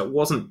so it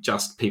wasn't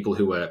just people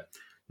who were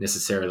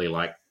necessarily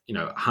like,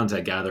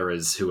 hunter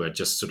gatherers who are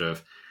just sort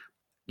of,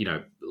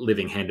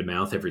 living hand to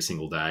mouth every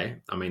single day.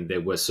 I mean,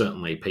 there were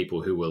certainly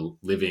people who were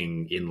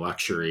living in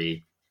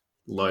luxury,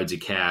 loads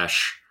of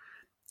cash,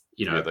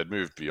 Yeah, they'd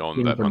moved beyond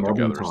in that the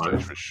modern hunter-gatherer time.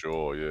 stage for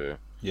sure, yeah.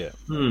 Yeah.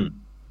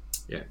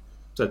 Yeah.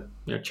 So,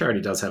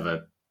 charity does have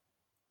a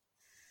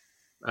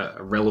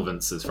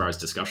relevance as far as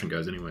discussion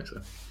goes anyway.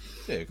 So,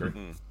 Yeah, agree.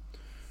 Mhm.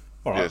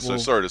 All right. Yeah, so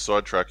sorry to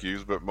sidetrack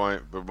you, but my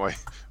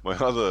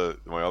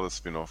other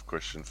spin-off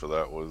question for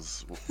that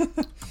was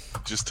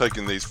just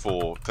taking these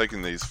four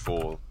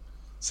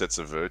sets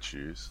of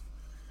virtues,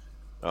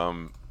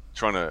 trying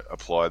to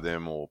apply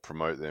them or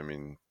promote them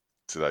in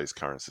today's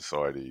current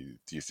society.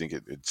 Do you think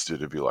it'd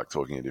still be like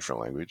talking a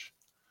different language?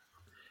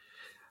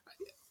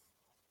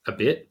 a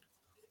bit.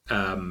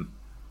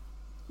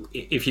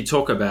 If you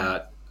talk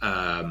about,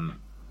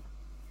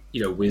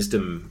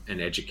 wisdom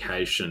and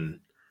education,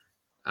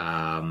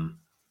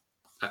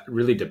 it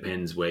really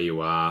depends where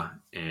you are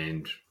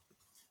and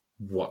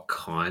what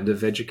kind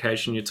of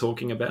education you're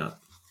talking about.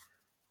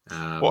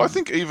 Well, I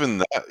think even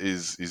that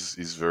is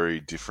very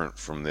different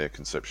from their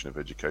conception of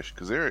education,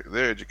 because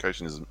their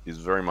education is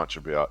very much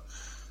about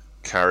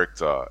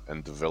character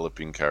and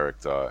developing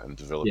Yes.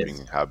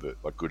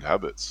 good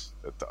habits.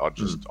 I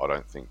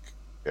don't think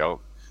our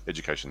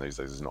education these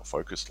days is not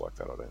focused like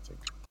that. I don't think.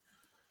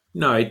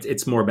 No,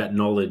 it's more about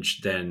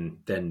knowledge than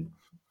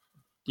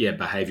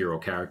behavior or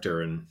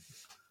character and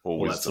Or all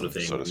wisdom, that sort of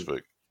thing. so to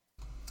speak.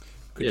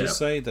 Could you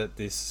say that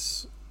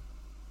this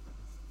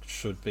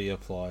should be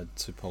applied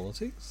to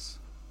politics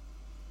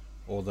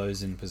or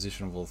those in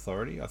position of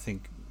authority? I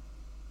think.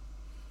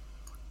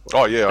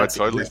 Oh yeah, I That's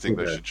totally exactly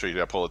think they should treat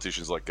our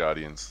politicians like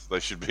guardians. They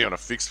should be on a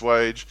fixed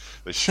wage.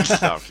 They should.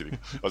 No, I'm kidding.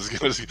 I was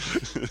going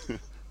to.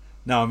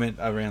 No, I meant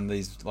around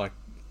these, like,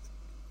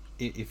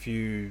 if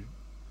you,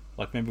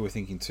 like, maybe we're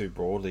thinking too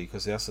broadly,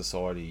 because our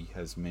society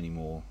has many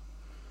more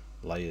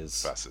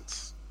layers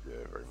Facets. Yeah,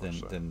 very much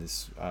so. than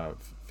this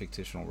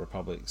fictional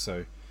republic.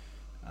 So,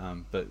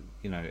 but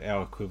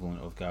our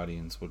equivalent of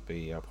guardians would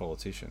be our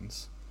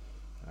politicians.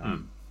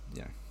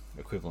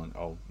 Equivalent.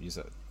 I'll use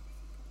that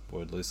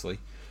word loosely.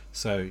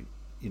 So,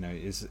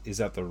 is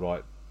that the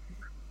right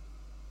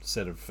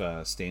set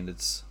of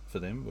standards for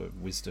them?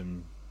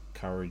 Wisdom,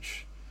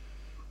 courage.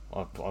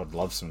 I'd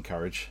love some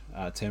courage,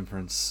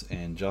 temperance,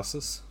 and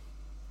justice.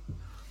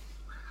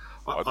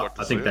 I'd like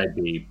to I think see it.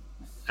 they'd be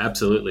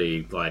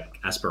absolutely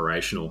like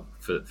aspirational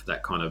for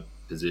that kind of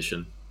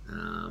position.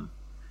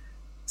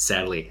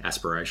 Sadly,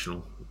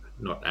 aspirational,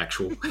 not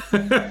actual.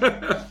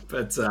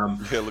 But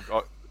Yeah,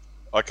 look,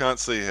 I can't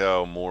see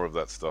how more of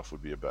that stuff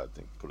would be a bad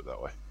thing. Put it that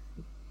way.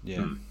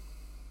 Yeah.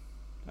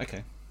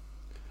 Okay.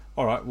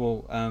 All right.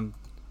 Well,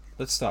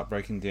 let's start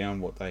breaking down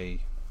what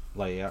they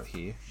lay out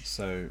here.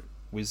 So,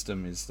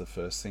 wisdom is the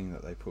first thing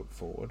that they put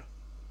forward.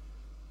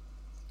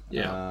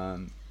 Yeah.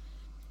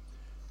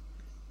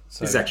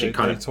 So It's actually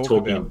kind of talk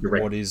talking about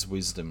direct. what is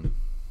wisdom.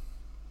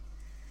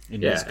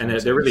 In Yeah, this and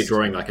they're really context.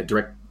 drawing like a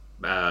direct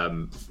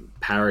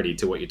parody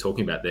to what you're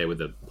talking about there with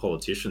the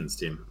politicians,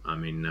 Tim. I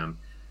mean,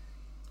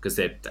 because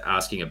they're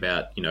asking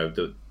about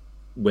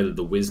whether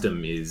the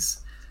wisdom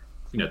is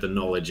the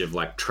knowledge of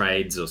like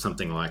trades or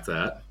something like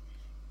that,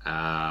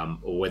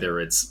 or whether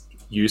it's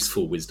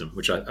useful wisdom,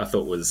 which I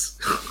thought was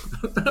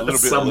A little bit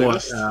somewhat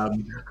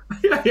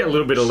elitist. a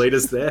little bit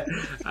elitist there.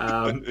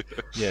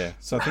 Yeah.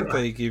 So I think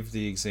they give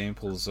the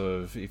examples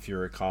of if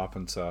you're a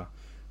carpenter.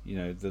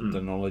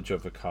 The knowledge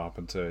of a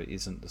carpenter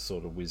isn't the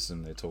sort of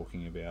wisdom they're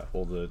talking about,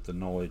 or the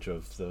knowledge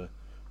of the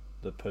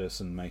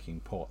person making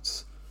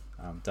pots.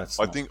 I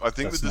think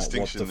the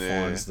distinction what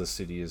defines there. the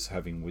city as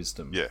having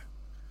wisdom. Yeah.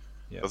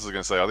 Yeah. That's what I was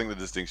going to say. I think the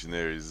distinction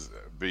there is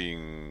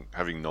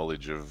having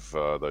knowledge of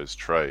those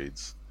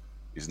trades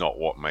is not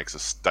what makes a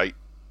state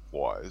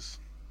wise.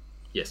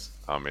 Yes.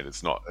 I mean,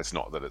 it's not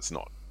that it's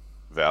not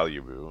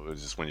valuable.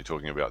 It's just when you're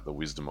talking about the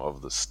wisdom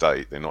of the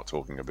state, they're not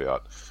talking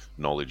about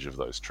knowledge of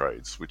those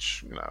trades,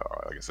 which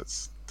I guess that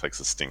takes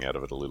the sting out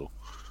of it a little.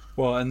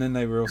 Well, and then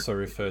they will also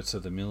refer to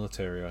the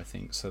military, I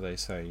think. So they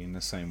say in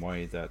the same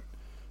way that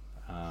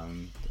I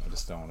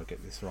just don't want to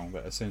get this wrong,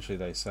 but essentially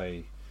they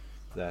say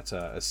that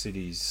a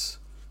city's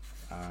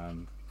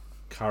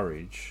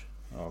courage.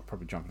 I'll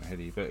probably jumping ahead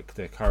here, but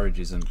their courage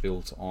isn't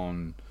built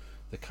on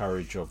the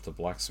courage of the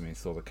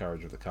blacksmith or the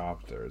courage of the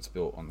carpenter. It's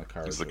built on the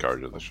courage,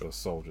 of the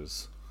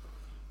soldiers.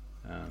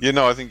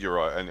 I think you're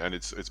right, and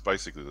it's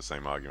basically the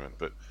same argument.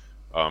 But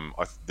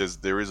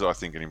there is, I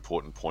think, an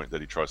important point that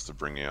he tries to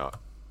bring out,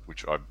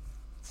 which I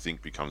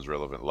think becomes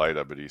relevant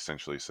later. But he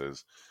essentially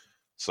says,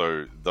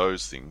 so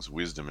those things,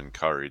 wisdom and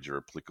courage, are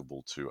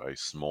applicable to a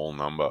small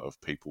number of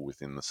people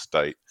within the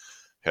state.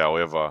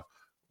 However,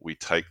 we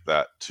take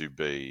that to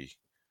be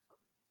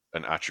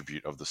an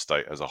attribute of the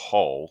state as a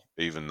whole,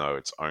 even though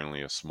it's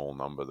only a small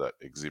number that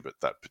exhibit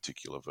that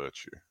particular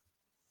virtue.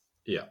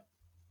 Yeah.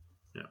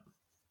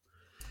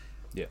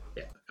 Yeah.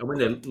 And when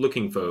they're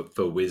looking for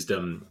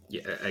wisdom,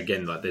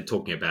 again, like they're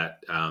talking about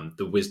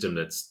the wisdom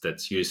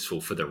that's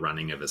useful for the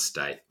running of a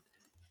state,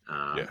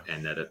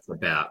 and that it's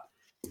about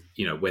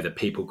whether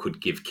people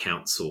could give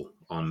counsel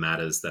on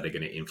matters that are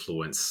going to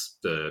influence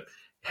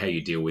how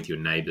you deal with your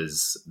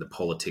neighbors, the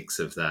politics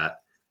of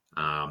that,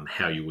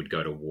 how you would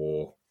go to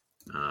war,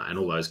 and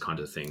all those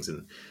kinds of things.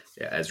 And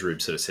as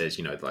Rube sort of says,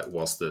 like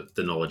whilst the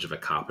knowledge of a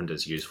carpenter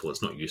is useful,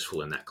 it's not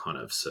useful in that kind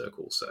of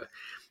circle. So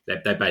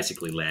they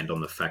basically land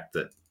on the fact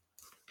that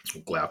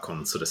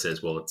Glaucon sort of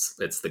says, well,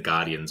 it's the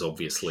Guardians,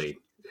 obviously,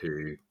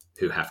 who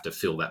have to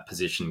fill that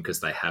position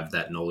because they have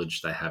that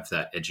knowledge, they have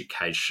that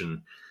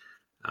education,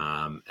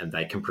 and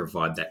they can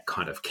provide that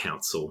kind of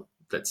counsel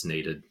that's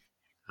needed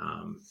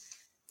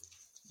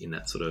in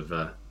that sort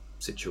of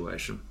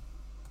situation.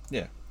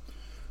 Yeah.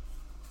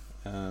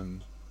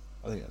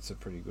 I think that's a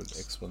pretty good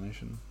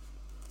explanation.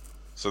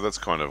 So that's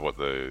kind of what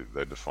they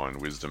define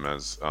wisdom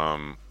as.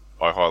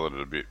 I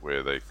highlighted a bit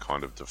where they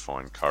kind of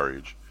define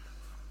courage.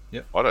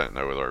 Yep. I don't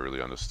know whether I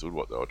really understood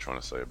what they were trying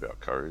to say about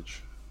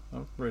courage.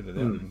 I'll read it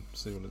out and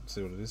see what it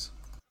is.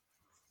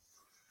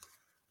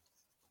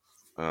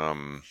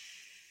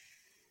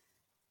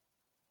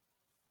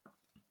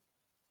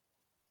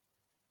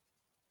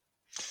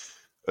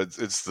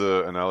 It's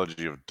the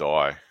analogy of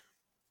dye.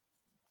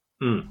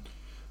 Oh,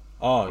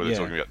 where they're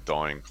talking about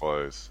dyeing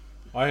clothes.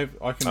 I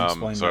can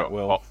explain that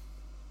well.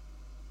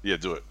 Yeah,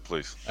 do it,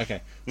 please.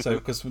 Okay, so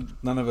because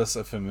none of us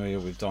are familiar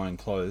with dyeing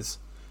clothes,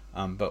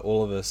 but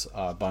all of us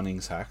are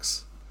Bunnings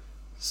hacks.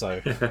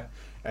 So,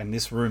 and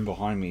this room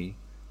behind me,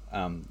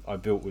 I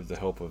built with the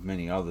help of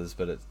many others,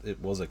 but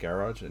it was a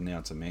garage and now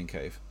it's a man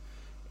cave.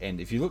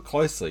 And if you look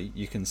closely,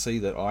 you can see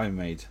that I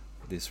made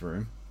this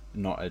room,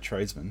 not a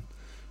tradesman,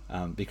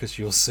 because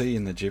you'll see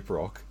in the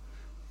gyprock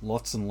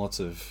lots and lots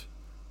of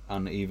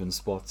uneven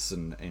spots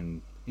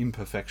and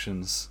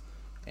imperfections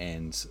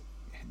and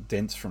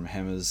dents from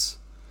hammers.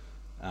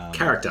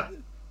 Character.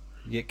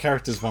 Yeah,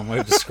 character's one way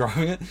of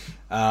describing it.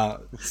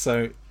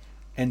 So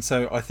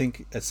I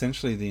think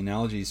essentially the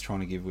analogy he's trying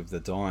to give with the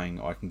dyeing,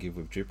 I can give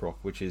with gyprock,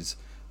 which is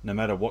no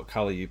matter what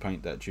colour you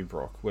paint that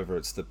gyprock, whether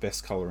it's the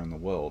best colour in the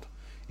world,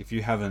 if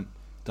you haven't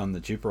done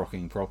the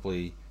gyprocking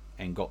properly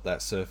and got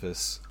that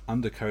surface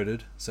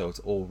undercoated so it's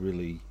all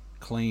really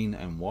clean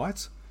and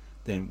white,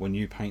 then when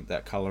you paint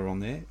that colour on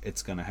there,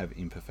 it's going to have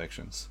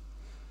imperfections.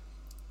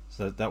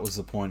 So that was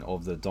the point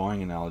of the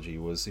dyeing analogy,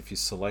 was if you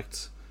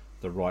select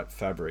the right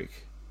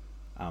fabric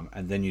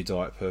and then you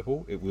dye it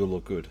purple, it will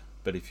look good.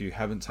 But if you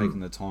haven't taken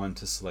the time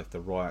to select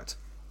the right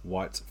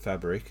white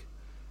fabric,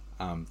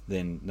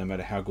 then no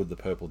matter how good the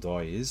purple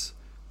dye is,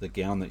 the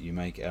gown that you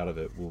make out of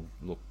it will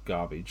look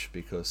garbage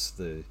because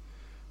the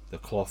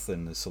cloth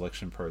and the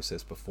selection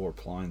process before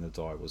applying the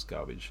dye was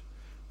garbage.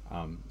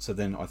 So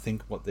then I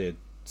think what they're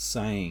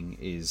saying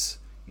is,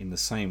 in the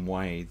same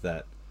way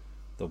that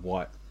the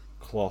white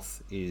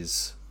cloth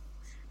is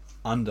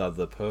under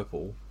the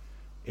purple,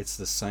 it's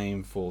the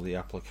same for the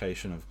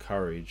application of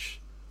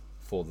courage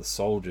for the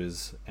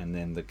soldiers and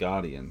then the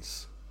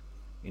guardians,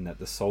 in that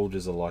the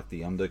soldiers are like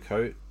the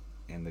undercoat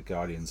and the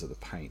guardians are the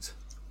paint.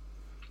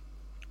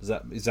 Does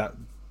that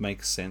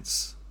make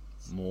sense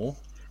more,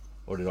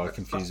 or did I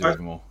confuse you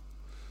even more?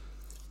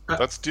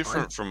 That's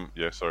different from...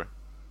 Yeah, sorry.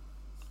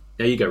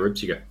 There you go,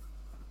 Ribs, you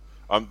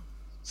go.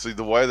 See,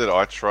 the way that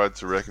I tried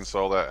to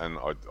reconcile that, and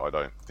I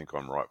don't think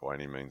I'm right by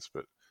any means,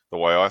 but the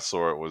way I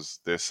saw it was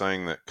they're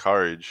saying that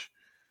courage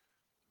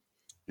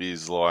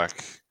is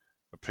like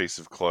a piece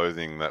of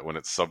clothing that when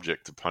it's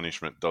subject to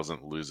punishment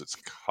doesn't lose its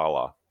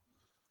colour.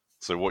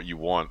 So what you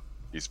want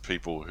is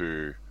people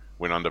who,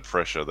 when under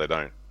pressure, they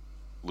don't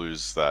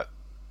lose that.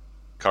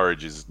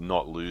 Courage is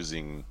not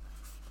losing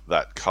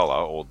that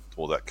colour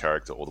or that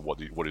character or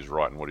what is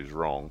right and what is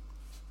wrong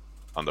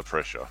under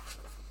pressure.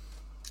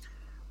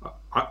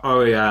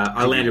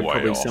 I landed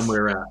probably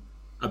somewhere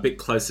a bit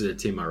closer to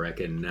Tim, I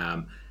reckon,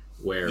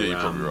 where you're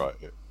probably right.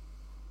 Yeah.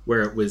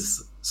 Where it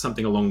was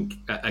something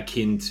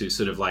akin to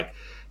sort of like,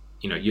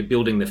 you're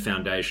building the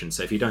foundation.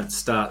 So if you don't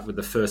start with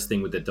the first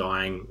thing with the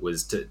dyeing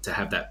was to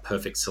have that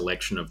perfect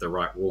selection of the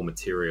right raw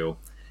material,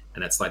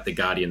 and that's like the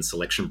Guardian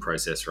selection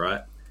process,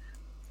 right?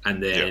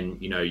 And then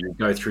you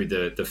go through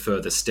the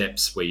further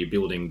steps where you're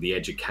building the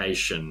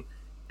education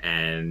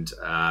and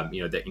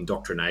the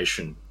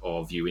indoctrination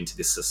of you into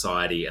this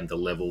society and the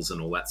levels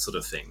and all that sort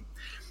of thing.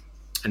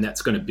 And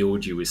that's going to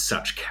build you with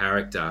such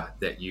character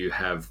that you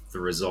have the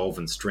resolve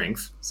and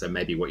strength. So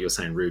maybe what you're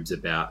saying, Rubes,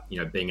 about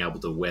being able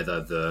to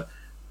weather the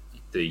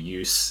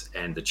use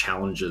and the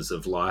challenges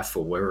of life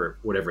or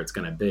whatever it's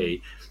going to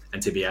be,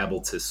 and to be able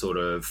to sort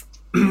of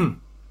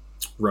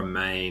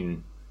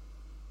remain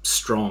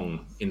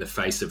strong in the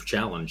face of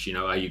challenge.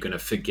 Are you going to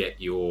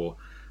forget your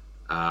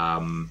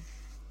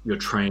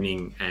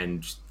training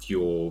and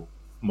your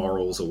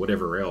morals or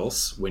whatever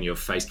else when you're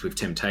faced with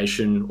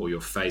temptation, or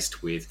you're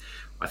faced with,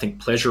 I think,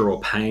 pleasure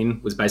or pain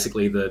was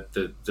basically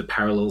the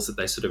parallels that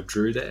they sort of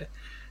drew there.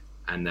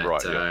 And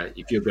that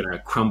if you're going to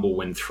crumble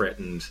when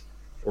threatened,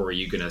 or are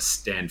you going to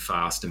stand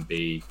fast and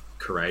be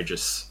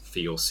courageous for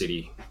your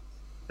city?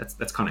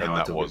 That's kind of how I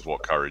took it. And that was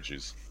what courage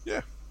is.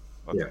 Yeah.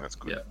 I think that's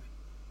good.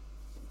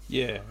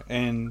 Yeah,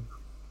 and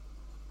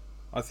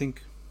I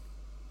think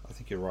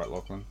you're right,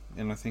 Lachlan.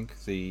 And I think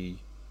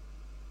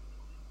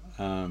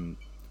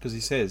Because he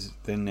says,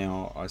 then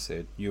now I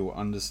said, you will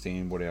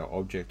understand what our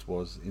object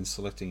was in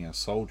selecting our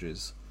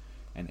soldiers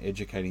and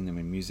educating them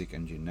in music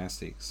and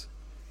gymnastics.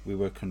 We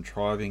were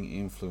contriving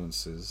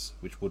influences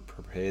which would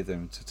prepare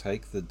them to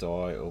take the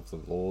dye of the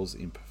law's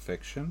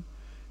imperfection,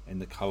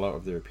 and the colour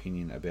of their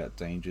opinion about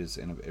dangers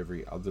and of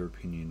every other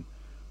opinion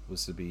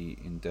was to be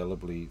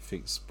indelibly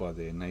fixed by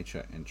their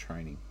nature and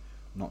training,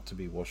 not to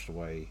be washed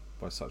away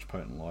by such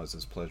potent lies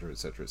as pleasure,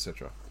 etc.,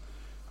 etc.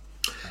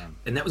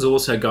 And that was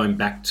also going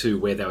back to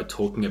where they were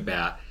talking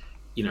about,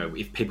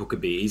 if people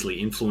could be easily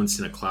influenced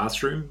in a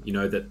classroom,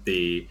 that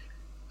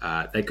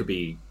they could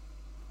be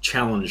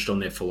challenged on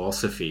their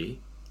philosophy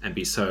and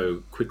be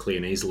so quickly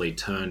and easily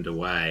turned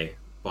away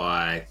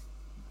by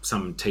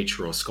some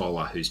teacher or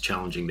scholar who's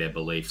challenging their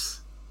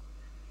beliefs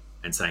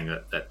and saying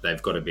that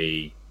they've got to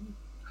be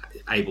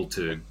able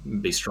to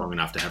be strong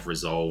enough to have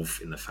resolve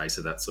in the face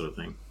of that sort of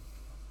thing.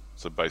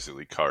 So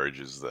basically, courage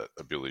is that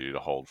ability to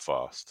hold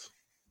fast.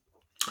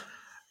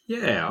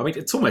 Yeah, I mean,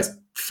 it's almost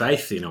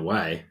faith in a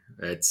way.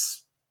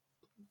 It's,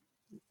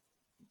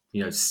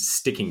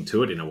 sticking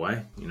to it in a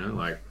way,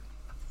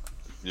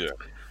 Yeah.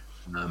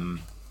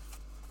 Um,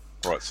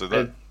 Right, so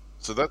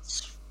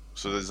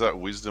there's that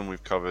wisdom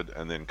we've covered,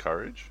 and then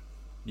courage.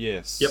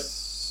 Yes. Yep.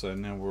 So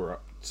now we're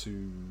up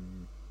to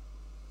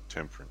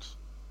Temperance.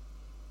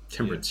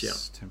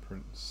 Temperance,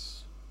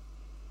 Temperance.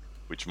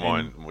 Which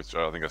I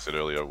think I said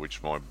earlier,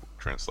 which my book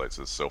translates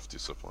as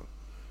self-discipline.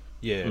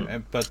 Yeah,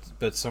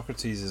 but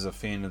Socrates is a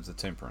fan of the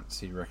temperance.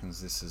 He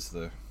reckons this is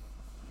the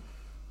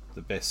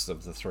best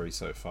of the three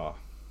so far.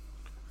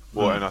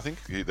 Well, and I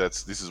think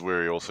this is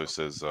where he also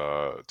says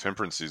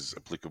temperance is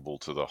applicable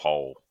to the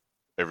whole,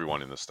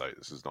 everyone in the state.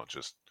 This is not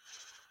just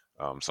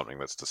something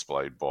that's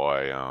displayed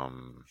by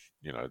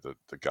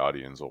the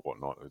guardians or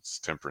whatnot.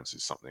 Temperance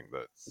is something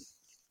that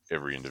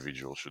every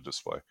individual should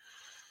display.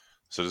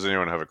 So does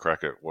anyone have a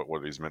crack at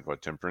what is meant by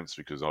temperance?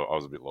 Because I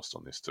was a bit lost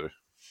on this too.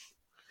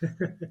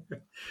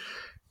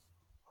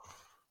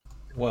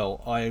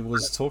 Well, I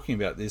was talking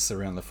about this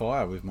around the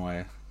fire with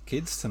my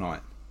kids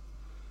tonight.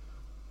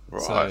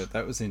 Right. So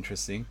that was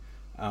interesting.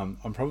 I'm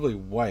probably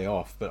way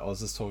off, but I was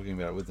just talking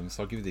about it with them.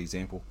 So I'll give you the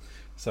example.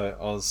 So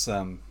I was,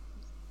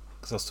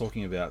 because I was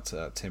talking about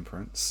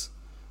temperance,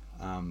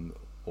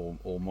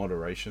 or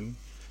moderation,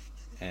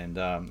 and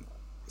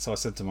so I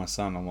said to my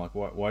son, I'm like,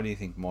 why do you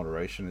think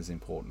moderation is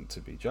important to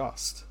be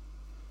just?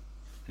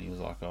 And he was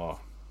like, oh,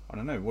 I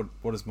don't know,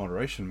 what does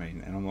moderation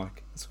mean? And I'm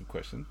like, that's a good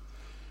question.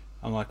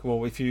 I'm like,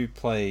 well, if you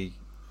play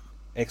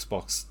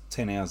Xbox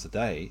 10 hours a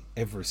day,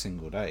 every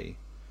single day,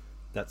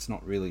 that's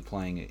not really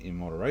playing it in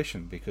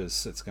moderation,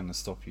 because it's going to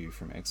stop you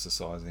from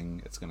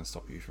exercising, it's going to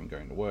stop you from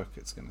going to work,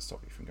 it's going to stop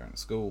you from going to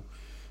school,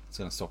 it's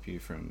going to stop you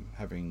from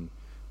having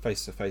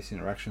face-to-face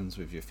interactions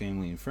with your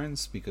family and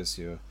friends, because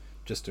you're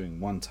just doing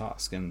one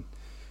task. And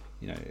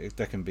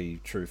that can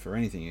be true for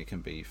anything. It can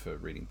be for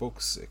reading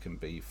books, it can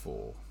be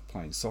for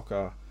playing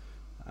soccer,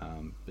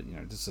 but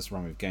let's just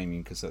run with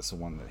gaming because that's the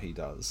one that he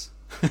does.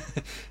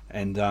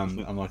 And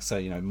I'm like,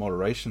 say,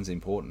 moderation's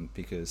important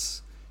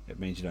because it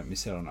means you don't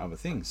miss out on other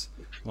things.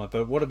 I'm like,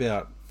 but what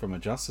about from a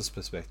justice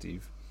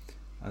perspective?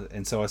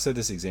 And so I said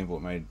this example,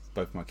 it made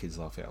both my kids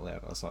laugh out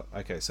loud. I was like,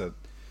 okay, so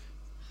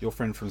your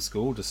friend from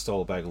school just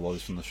stole a bag of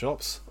lollies from the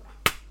shops,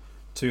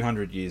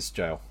 200 years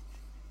jail.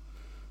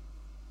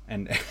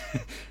 And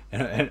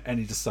and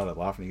he just started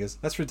laughing. He goes,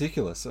 that's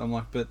ridiculous. And I'm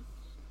like, but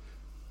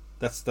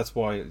that's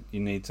why you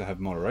need to have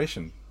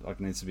moderation. Like,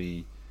 it needs to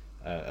be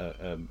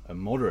a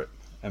moderate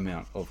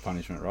amount of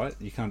punishment, right?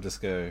 You can't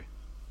just go,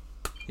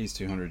 here's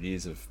 200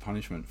 years of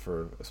punishment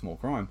for a small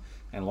crime.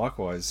 And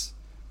likewise,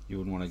 you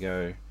wouldn't want to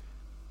go,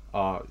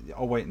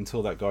 I'll wait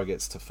until that guy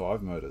gets to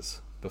 5 murders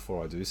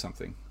before I do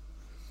something,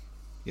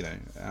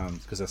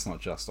 because that's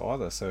not just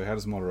either. So how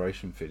does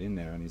moderation fit in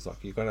there? And he's like,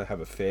 you've got to have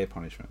a fair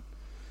punishment.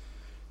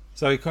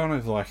 So he kind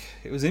of like,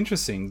 it was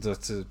interesting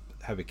to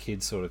have a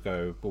kid sort of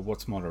go, well,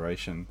 what's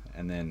moderation?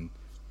 And then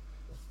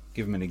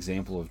give them an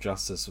example of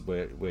justice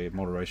where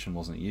moderation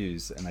wasn't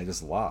used, and they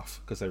just laugh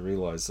because they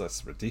realise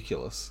that's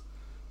ridiculous.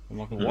 I'm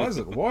like, well,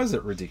 why is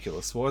it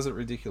ridiculous? Why is it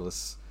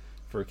ridiculous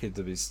for a kid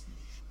to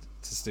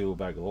steal a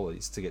bag of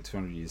lollies to get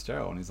 200 years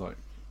jail? And he's like,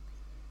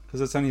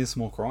 because it's only a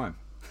small crime.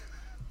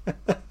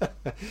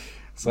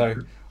 So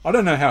I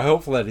don't know how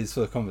helpful that is for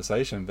the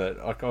conversation, but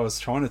I was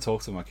trying to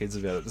talk to my kids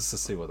about it just to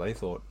see what they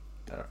thought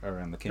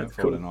around the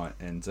campfire tonight.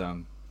 And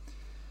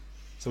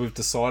so we've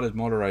decided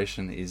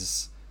moderation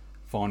is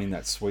finding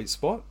that sweet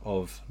spot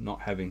of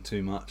not having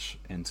too much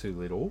and too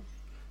little,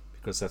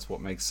 because that's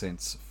what makes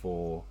sense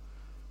for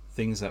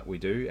things that we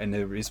do. And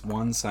there is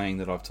one saying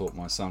that I've taught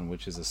my son,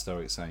 which is a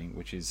Stoic saying,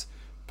 which is,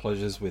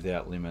 pleasures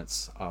without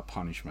limits are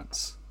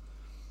punishments.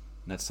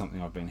 And that's something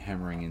I've been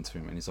hammering into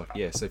him. And he's like,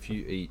 yes, if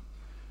you eat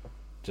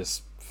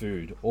just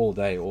food all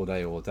day,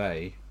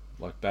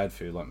 like bad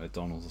food like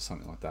McDonald's or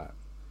something like that,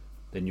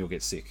 then you'll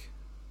get sick.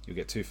 You'll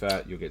get too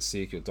fat, you'll get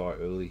sick, you'll die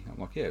early. I'm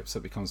like, yeah, so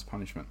it becomes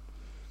punishment.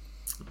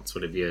 That's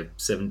one of your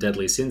 7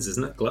 deadly sins,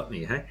 isn't it?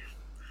 Gluttony, hey?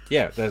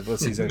 Yeah,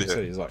 that's exactly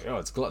so. He's like, oh,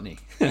 it's gluttony.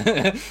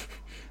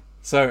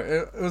 So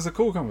it was a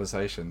cool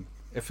conversation.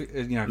 If if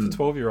a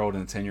 12-year-old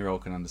and a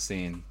 10-year-old can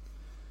understand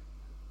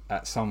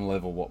at some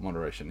level what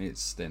moderation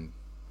is, then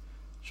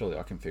surely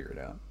I can figure it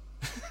out.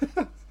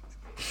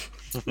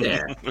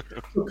 Yeah,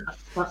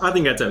 I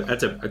think that's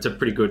a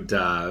pretty good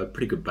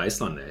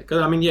baseline there.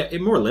 Because I mean, yeah,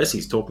 more or less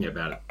he's talking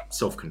about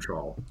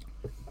self-control,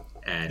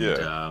 and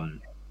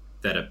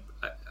that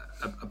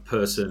a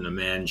person, a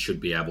man,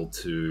 should be able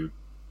to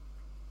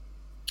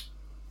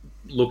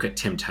look at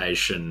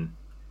temptation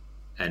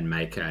and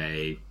make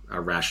a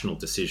rational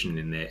decision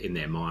in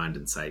their mind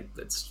and say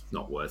that's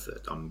not worth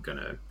it. I'm going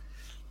to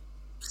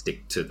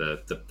stick to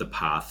the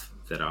path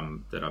that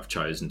I've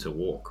chosen to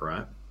walk,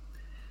 right?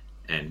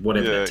 And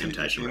whatever that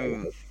temptation may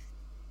be.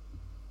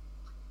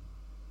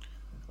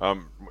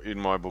 In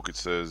my book, it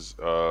says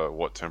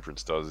what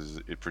temperance does is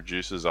it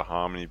produces a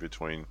harmony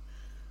between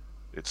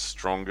its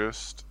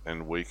strongest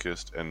and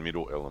weakest and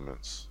middle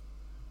elements,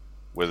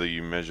 whether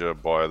you measure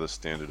by the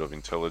standard of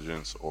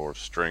intelligence or of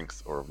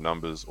strength or of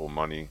numbers or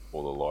money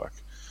or the like.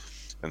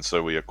 And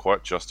so we are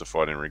quite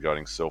justified in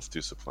regarding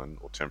self-discipline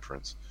or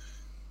temperance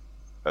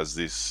as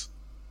this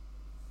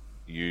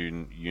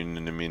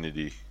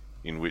unanimity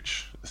in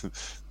which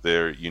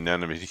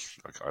unanimity,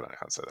 I don't know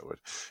how to say that word,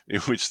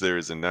 in which there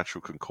is a natural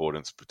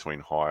concordance between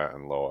higher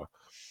and lower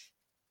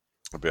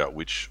about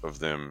which of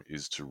them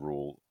is to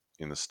rule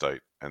in the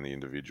state and the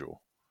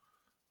individual.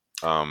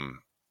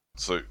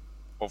 So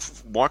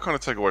my kind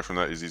of takeaway from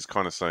that is he's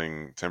kind of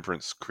saying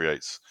temperance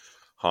creates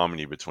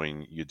harmony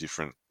between your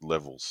different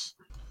levels.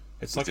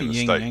 It's like a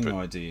yin-yang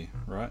idea,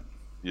 right?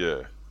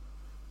 Yeah.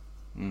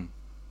 Mm.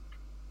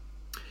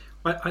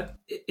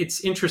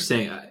 It's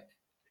interesting.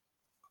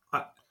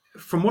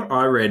 From what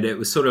I read, it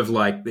was sort of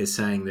like they're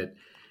saying that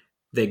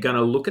they're going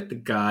to look at the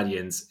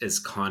Guardians as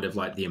kind of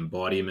like the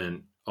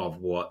embodiment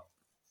of what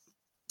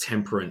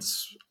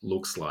temperance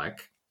looks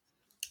like.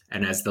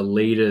 And as the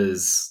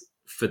leaders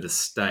for the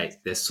state,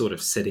 they're sort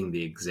of setting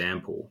the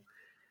example.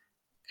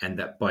 And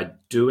that by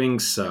doing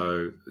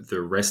so,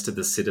 the rest of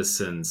the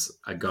citizens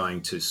are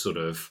going to sort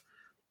of,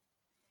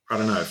 I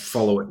don't know,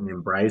 follow it and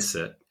embrace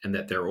it. And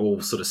that they're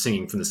all sort of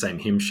singing from the same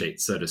hymn sheet,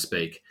 so to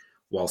speak.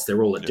 Whilst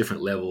they're all at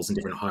different levels and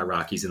different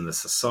hierarchies in the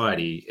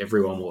society,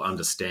 everyone will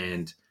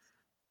understand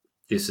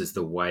this is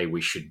the way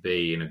we should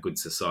be in a good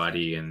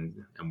society, and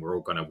we're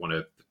all going to want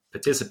to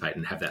participate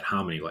and have that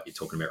harmony like you're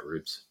talking about,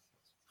 Rubes.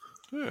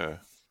 Yeah.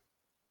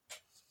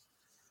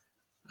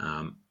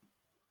 I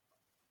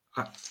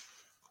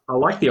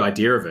like the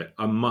idea of it.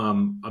 I'm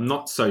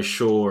not so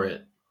sure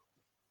it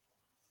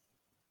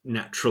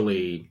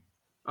naturally...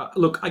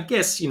 look, I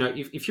guess,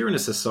 if you're in a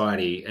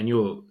society and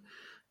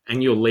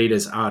your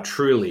leaders are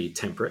truly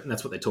temperate, and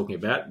that's what they're talking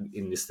about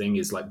in this thing,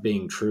 is like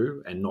being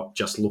true and not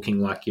just looking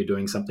like you're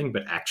doing something,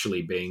 but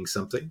actually being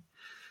something.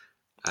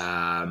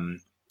 And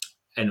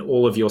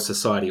all of your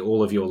society,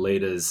 all of your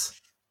leaders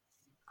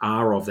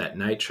are of that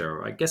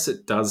nature. I guess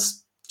it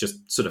does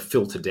just sort of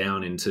filter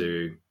down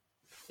into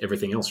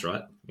everything else,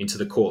 right? Into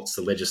the courts,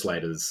 the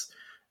legislators,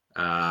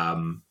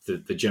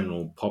 the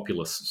general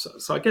populace.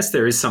 So I guess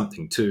there is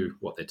something to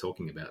what they're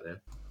talking about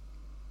there.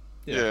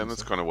 Yeah, and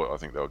that's kind of what I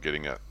think they were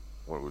getting at,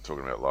 what we were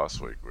talking about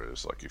last week, where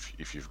it's like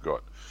if you've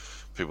got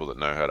people that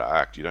know how to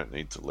act, you don't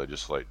need to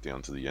legislate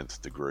down to the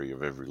nth degree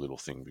of every little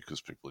thing because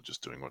people are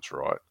just doing what's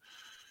right.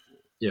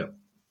 Yeah.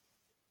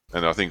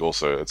 And I think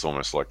also it's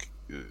almost like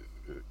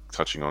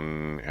touching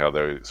on how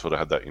they sort of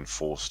had that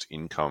enforced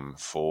income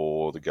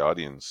for the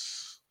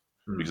Guardians,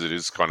 because it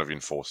is kind of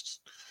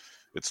enforced.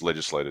 It's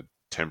legislated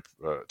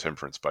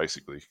temperance,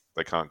 basically.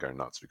 They can't go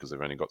nuts because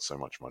they've only got so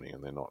much money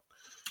and they're not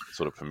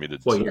sort of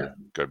permitted to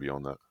go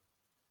beyond that.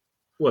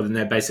 Well, then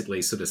they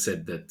basically sort of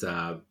said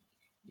that,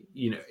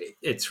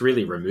 it's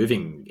really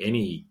removing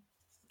any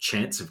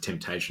chance of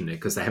temptation there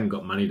because they haven't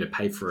got money to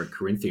pay for a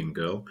Corinthian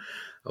girl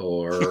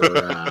or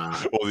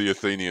or the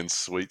Athenian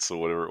sweets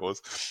or whatever it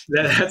was.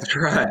 That's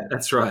right.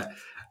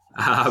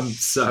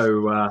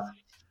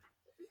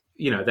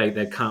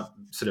 They can't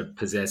sort of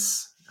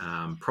possess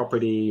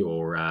property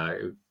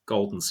or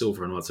gold and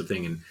silver and lots of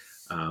thing, and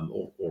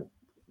or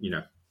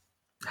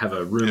have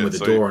a room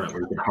with a door on it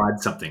where you can hide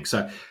something.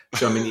 So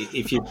I mean,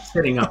 if you're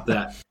setting up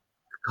that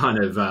kind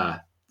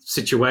of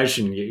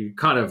situation, you're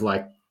kind of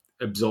like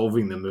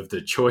absolving them of the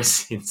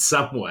choice in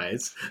some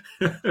ways.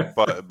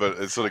 but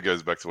it sort of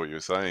goes back to what you were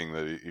saying,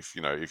 that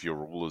if your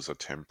rulers are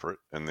temperate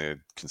and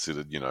they're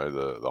considered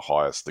the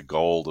highest, the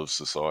gold of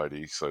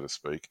society, so to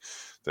speak,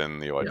 then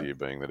the idea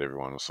being that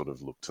everyone will sort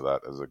of look to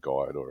that as a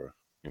guide or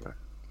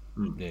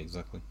Yeah,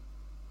 exactly.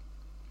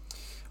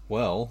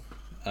 Well,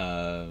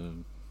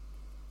 drum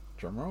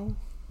roll.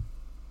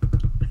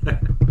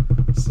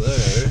 So,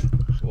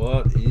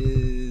 what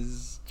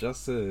is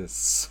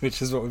justice?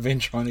 Which is what we've been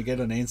trying to get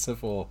an answer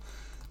for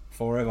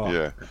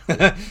forever.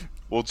 Yeah.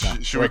 Well,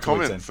 should we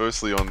comment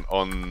firstly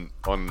on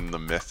the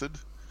method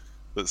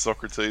that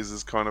Socrates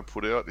has kind of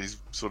put out? He's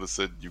sort of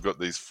said you've got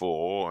these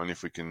four, and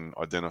if we can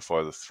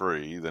identify the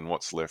three, then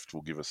what's left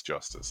will give us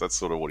justice. That's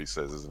sort of what he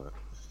says, isn't it?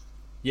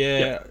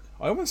 Yeah,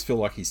 I almost feel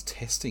like he's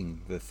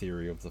testing the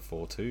theory of the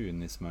four too in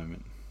this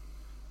moment.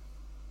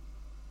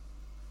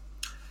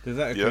 Did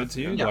that occur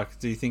to you? Yeah. Like,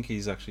 do you think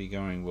he's actually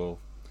going, well,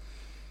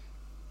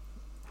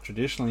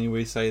 traditionally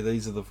we say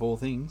these are the 4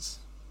 things.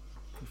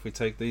 If we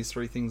take these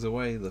 3 things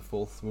away, the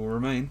 4th will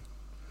remain.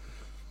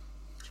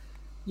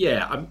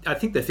 Yeah, I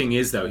think the thing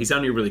is, though, he's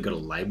only really got a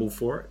label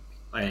for it.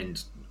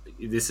 And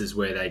this is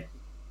where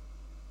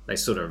they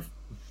sort of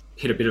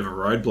hit a bit of a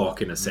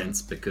roadblock in a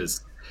sense,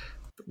 because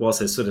whilst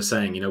they're sort of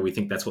saying, we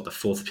think that's what the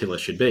 4th pillar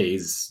should be,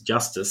 is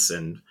justice,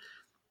 and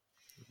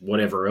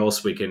whatever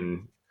else we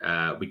can't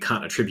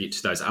attribute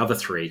to those other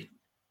 3,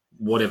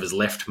 whatever's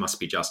left must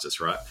be justice,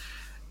 right?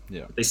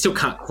 Yeah. They still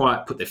can't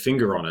quite put their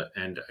finger on it.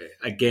 And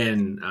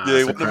again,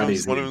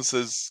 Socrates, one of them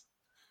says,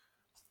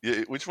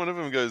 which one of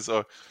them goes,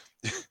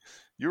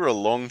 you're a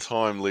long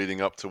time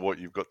leading up to what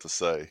you've got to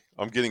say.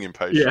 I'm getting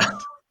impatient.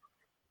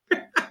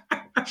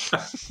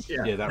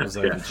 Yeah, that was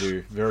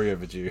overdue. Very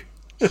overdue.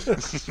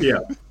 Yeah.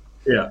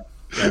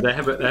 They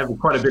have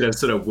quite a bit of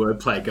sort of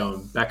wordplay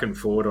going back and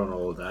forward on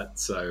all of that.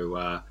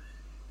 So,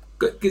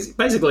 because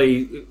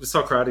basically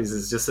Socrates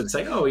is just sort of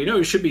saying,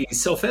 it should be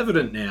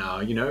self-evident now,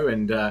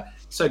 and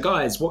so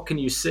guys, what can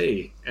you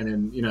see? And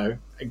then,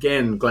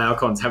 again,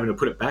 Glaucon's having to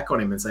put it back on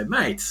him and say,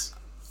 mate,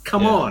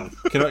 come on.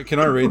 Can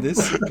I read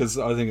this? Because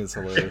I think it's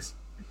hilarious.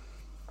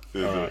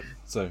 All right.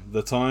 So,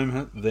 the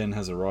time then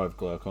has arrived,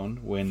 Glaucon,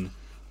 when,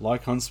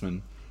 like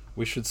huntsmen,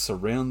 we should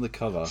surround the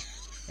cover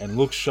and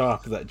look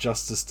sharp that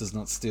justice does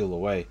not steal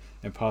away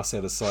and pass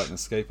out of sight and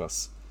escape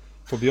us.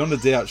 For beyond a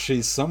doubt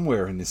she's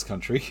somewhere in this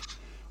country.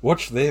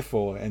 Watch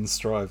therefore and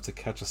strive to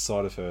catch a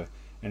sight of her,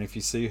 and if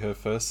you see her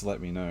first,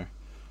 let me know.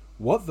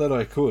 What that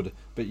I could,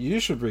 but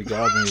you should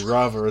regard me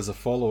rather as a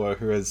follower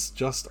who has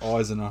just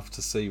eyes enough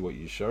to see what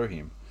you show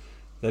him.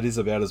 That is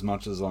about as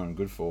much as I am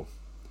good for.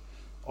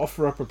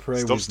 Offer up a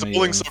prayer with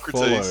me and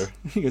follow.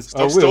 He goes,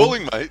 Stop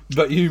stalling, mate.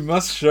 But you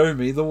must show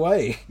me the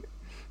way.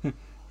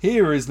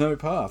 Here is no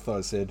path,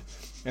 I said,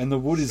 and the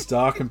wood is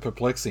dark and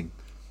perplexing.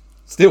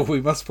 Still, we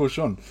must push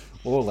on.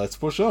 Or let's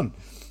push on.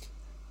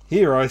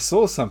 Here I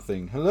saw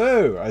something.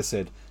 Hello, I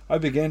said. I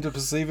began to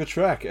perceive a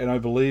track, and I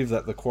believe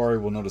that the quarry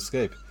will not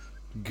escape.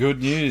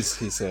 Good news,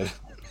 he said.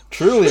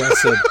 Truly, I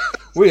said,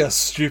 we are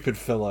stupid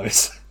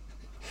fellows.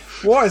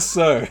 Why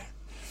so?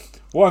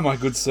 Why, my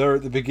good sir,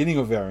 at the beginning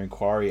of our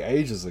inquiry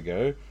ages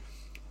ago,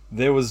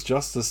 there was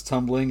justice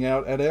tumbling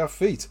out at our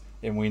feet,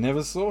 and we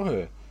never saw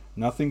her.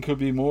 Nothing could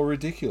be more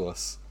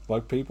ridiculous,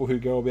 like people who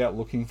go about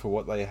looking for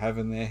what they have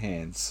in their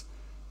hands.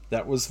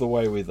 That was the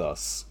way with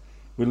us.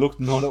 We looked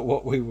not at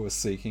what we were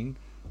seeking,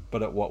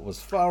 but at what was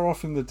far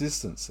off in the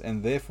distance,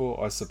 and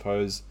therefore, I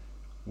suppose,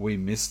 we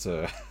missed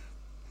her.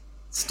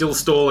 Still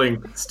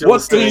stalling.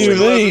 What do you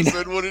mean?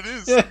 Said what it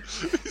is. Yeah.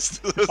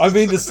 I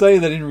mean to say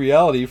that in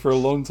reality, for a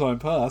long time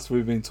past,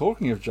 we've been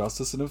talking of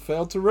justice and have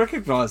failed to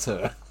recognise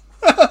her.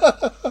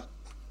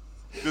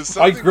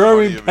 I grow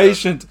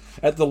impatient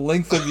at the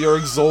length of your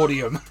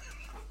exordium.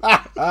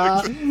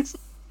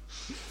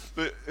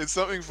 But it's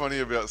something funny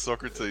about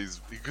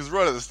Socrates, because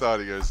right at the start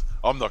he goes,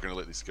 I'm not going to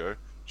let this go.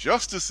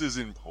 Justice is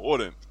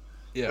important.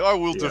 Yeah. I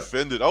will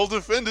defend it. I'll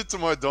defend it to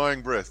my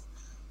dying breath.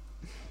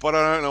 But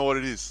I don't know what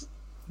it is.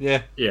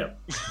 Yeah.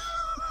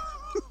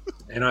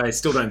 And I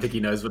still don't think he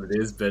knows what it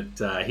is, but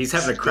he's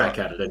having a crack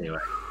at it anyway.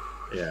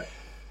 Yeah.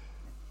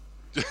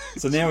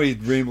 So now he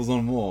rambles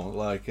on more,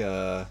 like,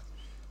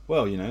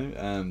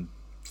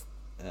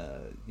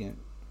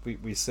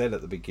 we said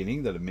at the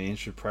beginning that a man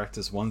should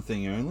practice one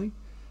thing only,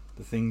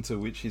 the thing to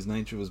which his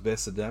nature was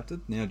best adapted.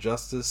 Now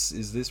justice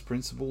is this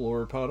principle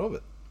or a part of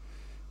it.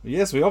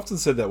 Yes, we often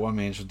said that one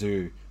man should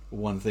do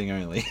one thing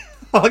only.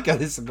 I like how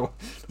this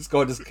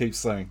guy just keeps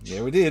saying,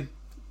 yeah, we did.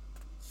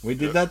 We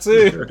did that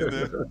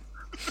too.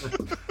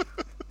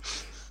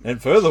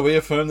 And further, we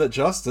affirm that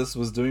justice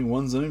was doing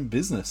one's own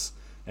business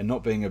and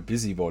not being a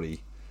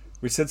busybody.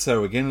 We said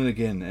so again and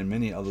again, and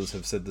many others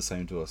have said the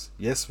same to us.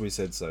 Yes, we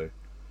said so.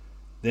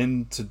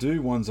 Then to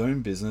do one's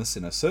own business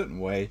in a certain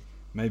way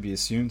may be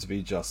assumed to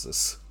be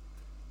justice.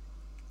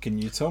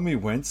 Can you tell me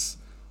whence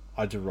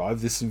I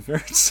derive this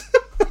inference?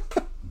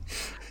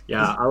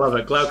 Yeah, I love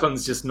it.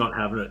 Glaucon's just not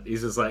having it.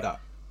 He's just like,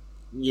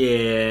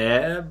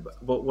 yeah,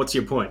 but what's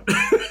your point?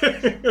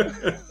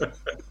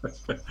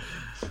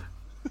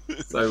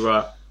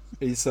 So,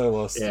 he's so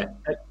lost. Yeah,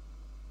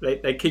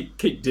 they keep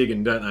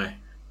digging, don't they?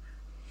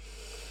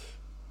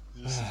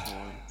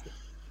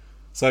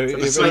 So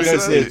if he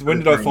goes, when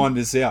did I find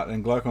this out?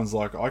 And Glaucon's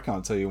like, I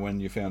can't tell you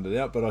when you found it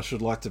out, but I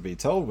should like to be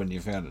told when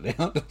you found it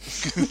out.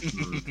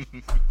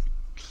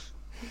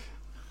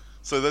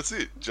 So that's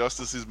it.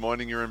 Justice is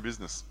minding your own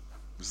business.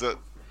 Is that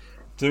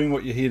doing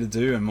what you're here to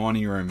do and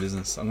minding your own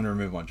business? I'm going to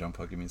remove my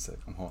jumper. Give me a sec.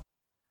 I'm hot.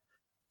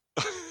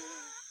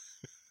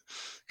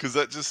 Because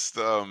that just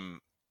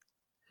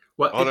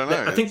well, I don't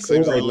know. I think it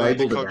seems all they a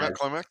little labelled it as,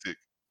 climactic.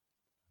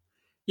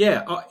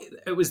 Yeah,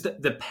 it was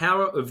the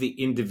power of the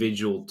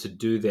individual to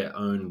do their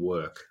own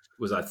work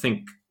was, I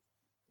think,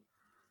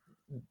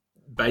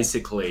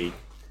 basically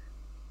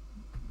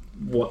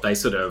what they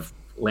sort of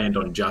land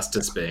on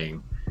justice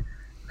being.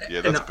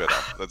 Yeah, that's better.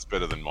 That's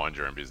better than mind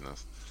your own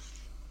business.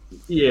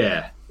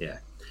 Yeah.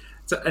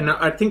 So, and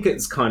I think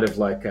it's kind of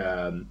like,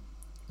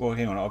 Well,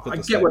 hang on. I'll put I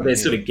the get what they're statement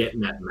sort here. of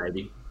getting at,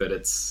 maybe, but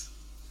it's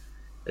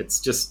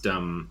just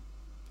you're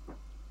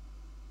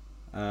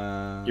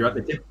right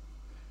there, Tim.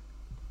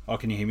 Oh,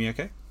 can you hear me?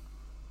 Okay.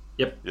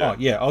 Yep, Yeah. Oh,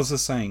 yeah. I was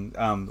just saying.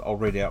 I'll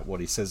read out what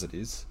he says it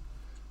is.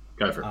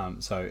 go for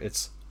it. So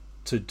it's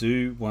to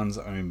do one's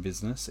own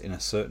business in a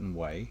certain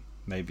way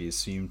may be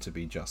assumed to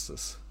be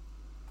justice.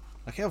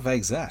 Like, how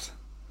vague's that?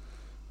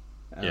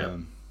 Yeah.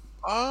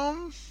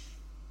 All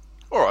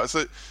right.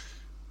 So,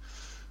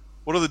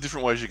 what are the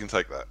different ways you can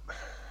take that?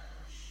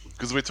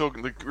 Because we're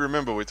talking.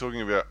 Remember, we're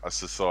talking about a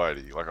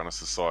society, like on a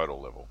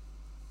societal level.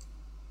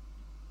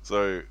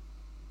 So,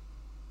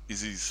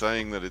 is he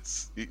saying that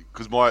it's?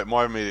 Because my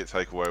immediate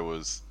takeaway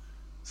was,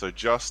 so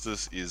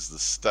justice is the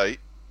state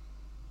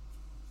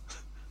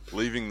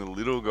leaving the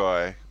little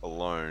guy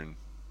alone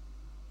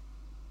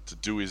to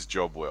do his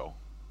job well.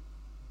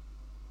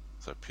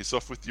 So piss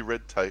off with your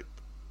red tape,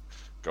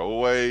 go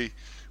away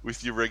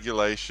with your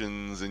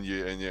regulations and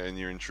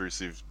your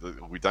intrusive.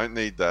 We don't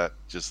need that.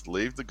 Just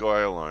leave the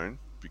guy alone,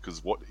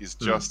 because what is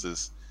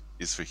justice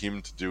is for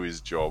him to do his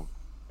job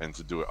and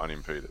to do it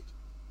unimpeded.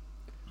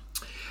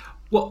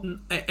 Well,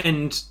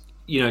 and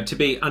to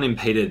be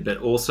unimpeded, but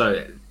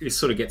also it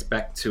sort of gets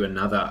back to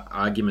another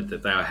argument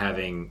that they were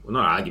having. Well,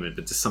 not argument,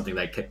 but just something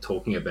they kept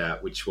talking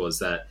about, which was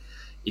that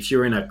if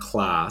you're in a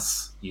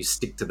class, you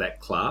stick to that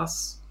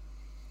class,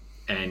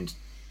 and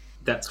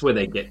that's where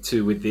they get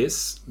to with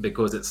this,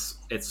 because it's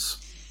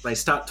they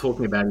start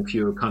talking about if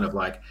you're kind of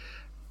like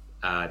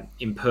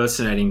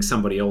impersonating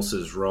somebody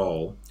else's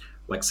role,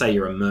 like say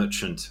you're a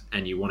merchant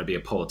and you want to be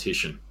a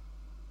politician,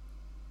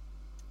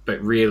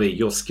 but really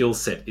your skill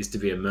set is to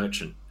be a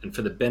merchant, and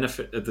for the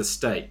benefit of the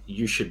state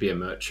you should be a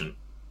merchant,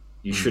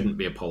 you shouldn't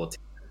be a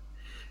politician,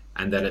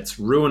 and that it's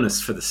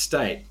ruinous for the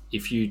state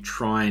if you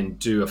try and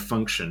do a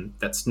function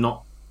that's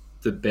not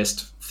the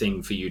best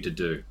thing for you to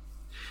do.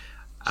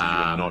 So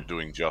you're not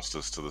doing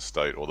justice to the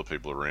state or the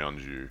people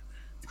around you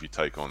if you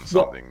take on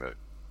something that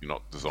you're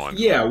not designed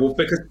for. Yeah, well,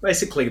 because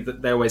basically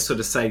they always sort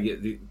of say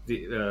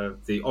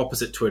the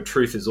opposite to a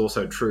truth is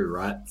also true,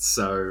 right?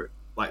 So,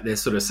 like, they're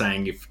sort of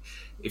saying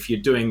if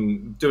you're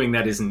doing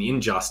that is an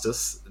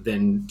injustice,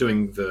 then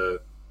doing the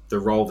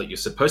role that you're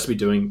supposed to be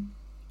doing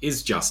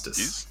is justice.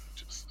 Is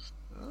justice.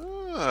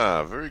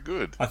 Ah, very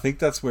good. I think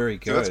that's where he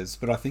goes,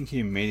 but I think he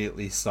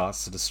immediately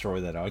starts to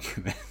destroy that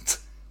argument.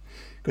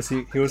 Because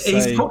he was saying...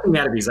 He's talking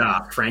out of his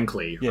ass,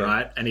 frankly,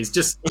 right? And he's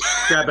just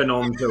grabbing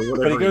on to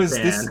whatever he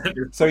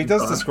can. So he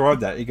does describe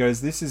that. He goes,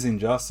 this is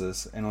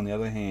injustice, and on the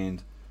other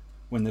hand,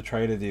 when the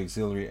trader, the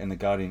auxiliary, and the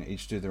guardian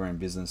each do their own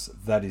business,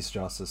 that is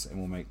justice and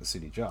will make the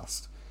city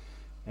just.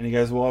 And he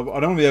goes, well,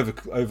 I don't want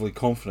to be overly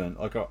confident.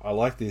 Like, I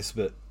like this,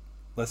 but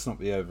let's not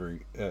be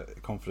overly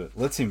confident.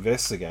 Let's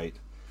investigate.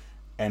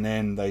 And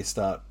then they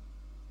start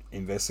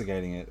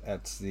investigating it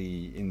at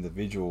the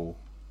individual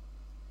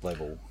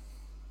level.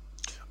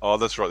 Oh,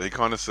 that's right. He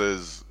kind of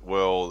says,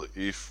 well,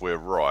 if we're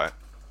right,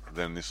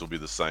 then this will be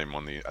the same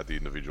at the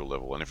individual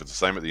level. And if it's the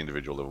same at the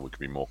individual level, we can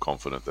be more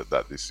confident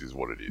that this is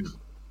what it is.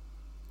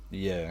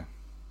 Yeah.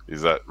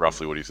 Is that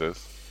roughly what he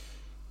says?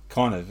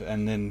 Kind of.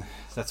 And then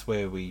that's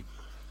where we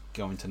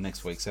go into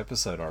next week's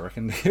episode, I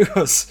reckon.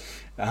 Because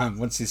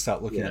once you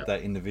start looking at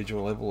that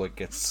individual level, it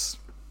gets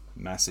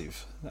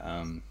massive.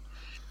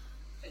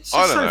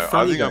 I don't know.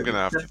 I think I'm going to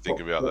have to think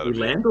about that a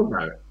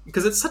bit.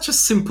 Because it's such a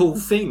simple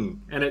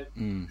thing, and it.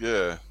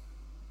 Yeah.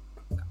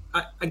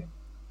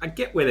 I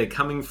get where they're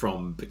coming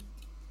from, but,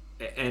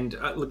 and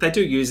look, they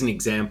do use an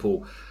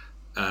example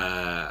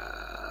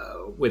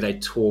where they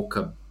talk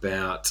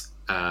about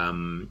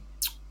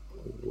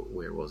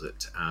where was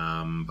it?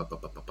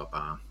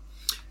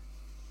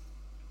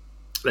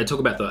 They talk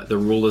about the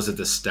rulers of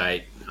the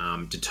state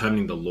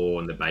determining the law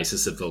and the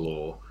basis of the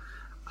law.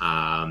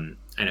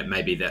 And it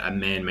may be that a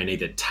man may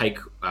neither take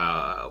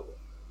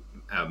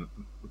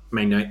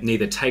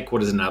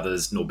what is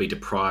another's nor be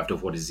deprived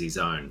of what is his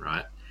own,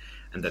 right?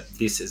 And that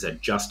this is a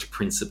just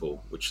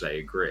principle, which they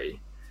agree.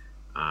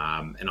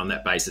 And on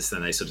that basis,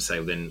 then they sort of say,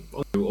 well, then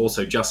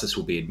also justice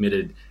will be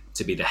admitted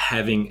to be the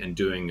having and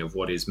doing of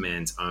what is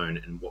man's own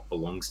and what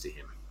belongs to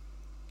him.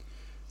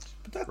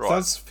 But that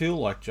does feel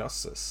like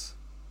justice.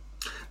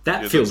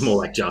 That feels more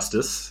like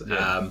justice.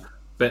 Yeah.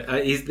 But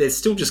they're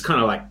still just kind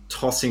of like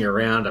tossing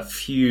around a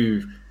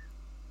few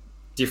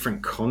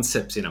different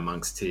concepts in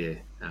amongst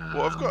here.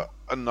 Well, I've got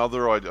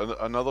another idea.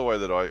 Another way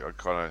that I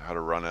kind of had a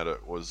run at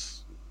it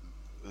was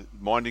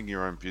minding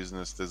your own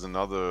business. There's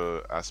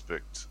another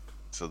aspect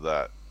to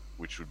that,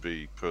 which would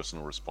be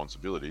personal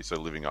responsibility. So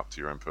living up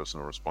to your own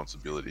personal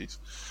responsibilities.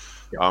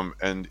 Yep.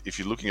 And if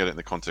you're looking at it in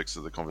the context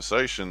of the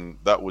conversation,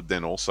 that would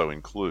then also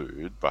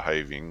include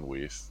behaving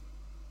with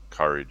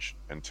courage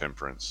and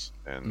temperance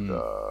and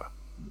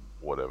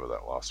whatever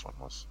that last one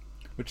was.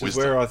 Which is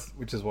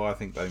why I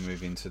think they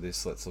move into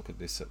this. Let's look at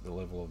this at the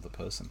level of the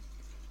person.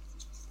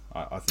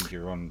 I think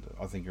you're on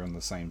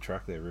the same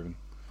track there, Ruben.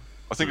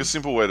 I think a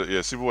simple way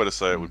to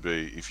say it would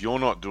be, if you're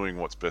not doing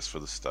what's best for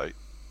the state,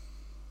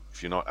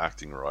 if you're not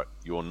acting right,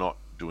 you're not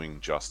doing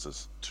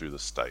justice to the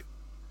state.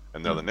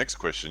 And now the next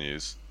question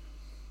is,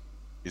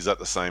 is that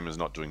the same as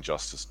not doing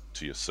justice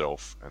to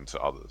yourself and to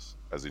others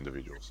as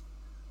individuals?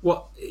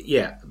 Well,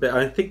 yeah, but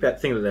I think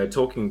that thing that they were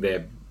talking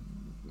there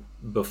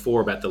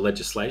before about the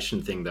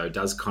legislation thing, though,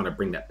 does kind of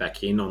bring that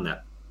back in on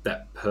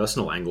that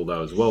personal angle,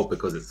 though, as well,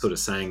 because it's sort of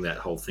saying that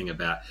whole thing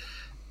about,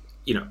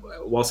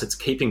 whilst it's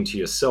keeping to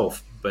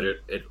yourself, but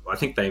I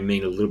think they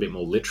mean a little bit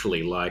more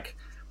literally, like,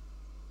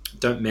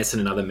 don't mess in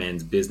another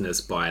man's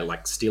business by,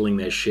 like, stealing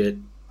their shit,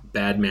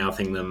 bad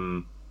mouthing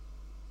them,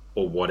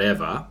 or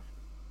whatever.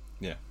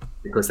 Yeah.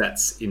 Because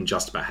that's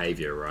unjust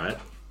behavior, right?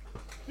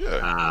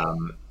 Yeah.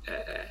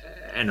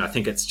 And I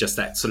think it's just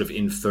that sort of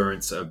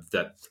inference of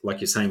that, like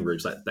you're saying,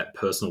 Rubes, that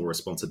personal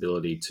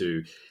responsibility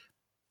to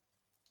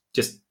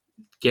just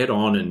get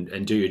on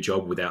and do your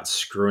job without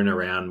screwing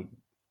around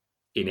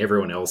in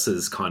everyone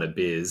else's kind of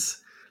biz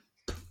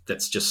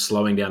that's just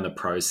slowing down the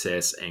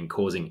process and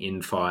causing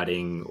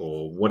infighting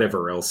or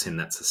whatever else in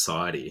that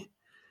society,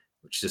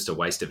 which is just a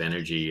waste of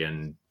energy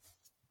and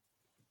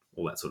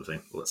all that sort of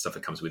thing, all that stuff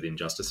that comes with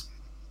injustice.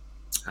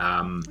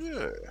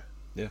 Yeah.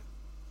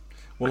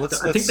 Well, I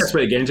think that's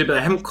where they get into, but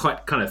they haven't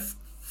quite kind of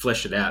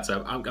fleshed it out.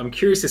 So I'm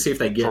curious to see if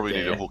they get probably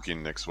there. need a hook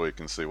in next week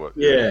and see what.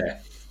 Yeah.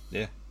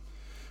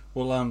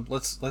 Well,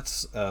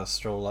 let's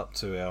stroll up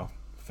to our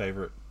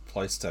favourite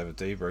place to have a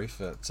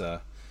debrief at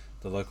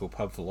the local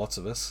pub for lots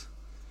of us,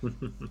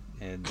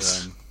 and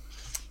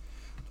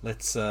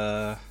let's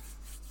talk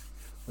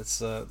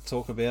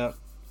about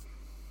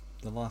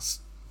the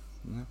last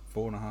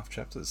 4.5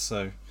 chapters.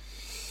 So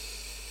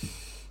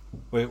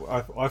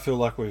I feel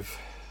like we've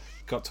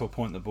got to a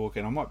point in the book,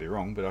 and I might be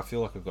wrong, but I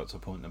feel like we've got to a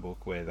point in the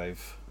book where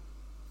they've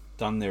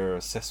done their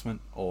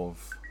assessment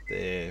of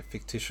their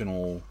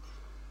fictional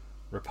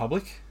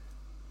republic,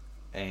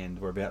 and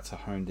we're about to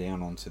hone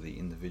down onto the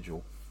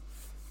individual.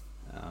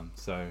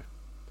 So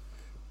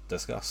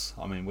discuss.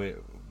 I mean,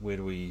 where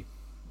do we?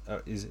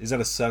 Is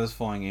that a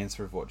satisfying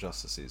answer of what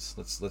justice is?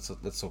 Let's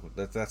talk.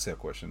 That's our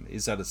question.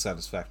 Is that a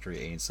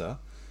satisfactory answer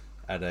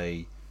at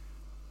a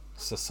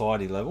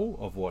society level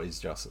of what is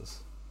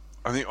justice?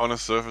 I think on a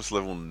surface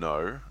level,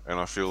 no, and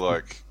I feel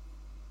like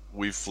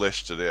we've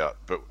fleshed it out,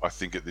 but I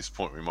think at this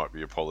point we might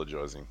be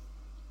apologising.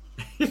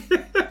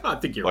 I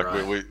think you're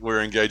right.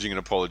 We're engaging in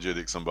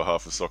apologetics on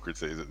behalf of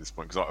Socrates at this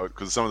point,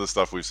 because some of the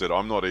stuff we've said,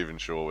 I'm not even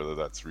sure whether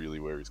that's really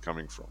where he's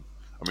coming from.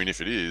 I mean, if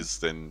it is,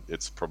 then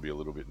it's probably a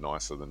little bit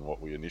nicer than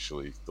what we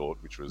initially thought,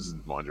 which was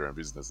mind your own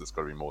business. It's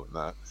got to be more than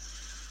that.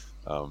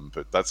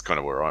 But that's kind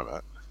of where I'm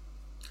at.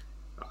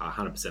 I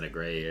 100%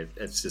 agree.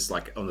 It's just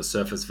like on the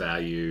surface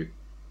value,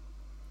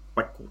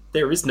 like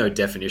there is no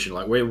definition.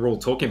 Like we're all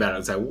talking about it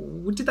and say,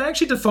 well, did they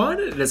actually define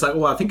it? And it's like,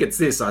 well, I think it's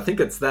this, I think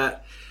it's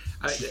that.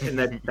 And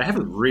they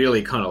haven't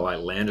really kind of like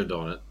landed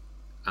on it.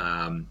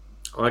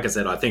 Like I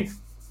said, I think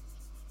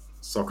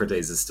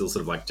Socrates is still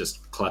sort of like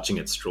just clutching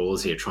at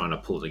straws here, trying to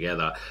pull it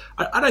together.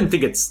 I don't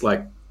think it's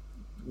like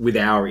with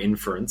our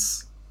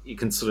inference, you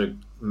can sort of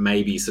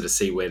maybe sort of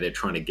see where they're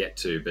trying to get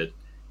to, but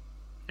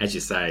as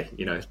you say,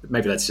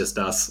 maybe that's just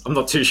us. I'm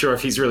not too sure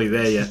if he's really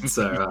there yet.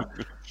 So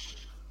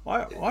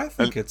I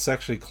think it's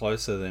actually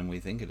closer than we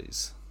think it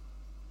is.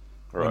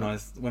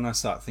 Right. When I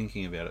start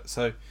thinking about it,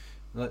 so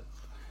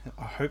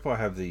I hope I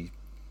have the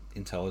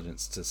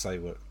intelligence to say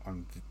what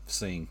I'm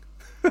seeing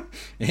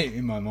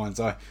in my mind's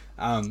eye.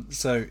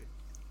 So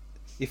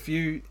if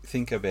you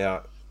think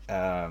about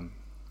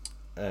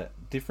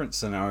different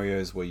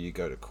scenarios where you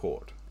go to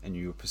court and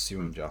you're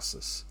pursuing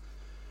justice,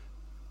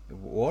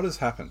 what has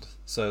happened?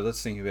 So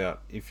let's think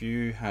about if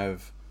you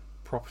have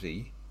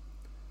property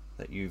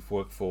that you've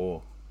worked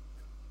for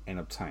and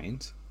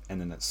obtained, and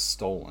then it's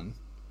stolen,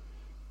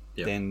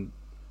 then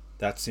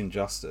that's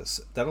injustice.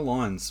 That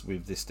aligns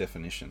with this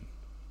definition.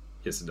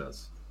 Yes, it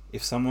does.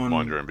 If someone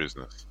mind your own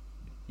business.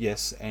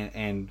 Yes,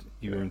 and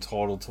you're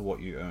entitled to what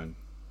you earn,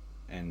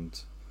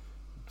 and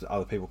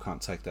other people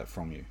can't take that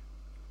from you.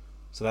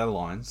 So that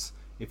aligns.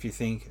 If you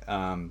think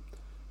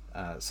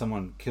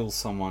someone kills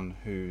someone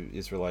who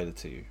is related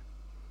to you,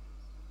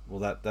 well,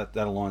 that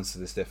aligns to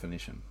this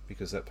definition,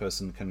 because that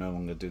person can no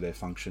longer do their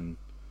function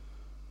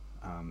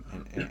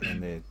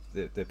and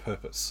their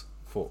purpose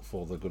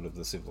for the good of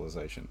the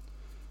civilization.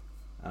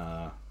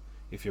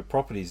 If your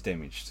property is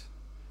damaged,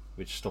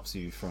 which stops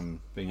you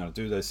from being able to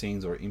do those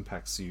things, or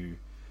impacts you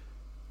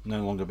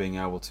no longer being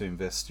able to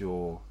invest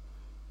your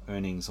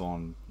earnings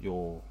on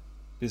your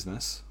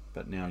business,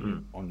 but now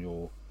you're on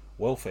your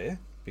welfare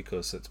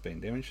because it's been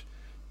damaged,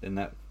 then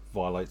that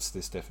violates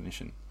this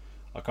definition.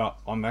 Like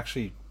I'm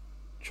actually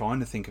trying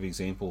to think of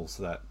examples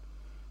that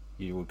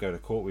you would go to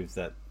court with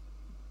that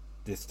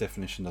this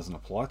definition doesn't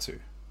apply to.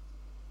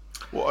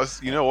 Well,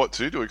 you know what,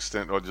 too, to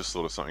extend, I just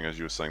thought of something as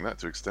you were saying that,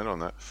 to extend on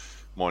that,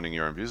 minding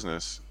your own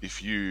business,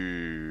 if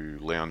you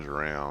lounge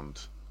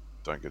around,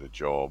 don't get a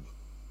job,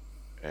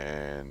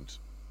 and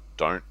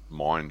don't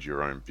mind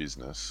your own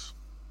business,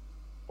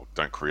 or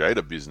don't create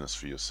a business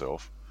for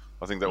yourself,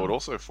 I think that would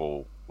also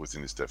fall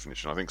within this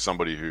definition. I think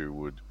somebody who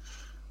would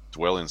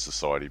dwell in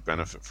society,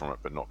 benefit from it,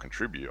 but not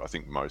contribute, I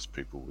think most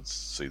people would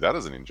see that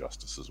as an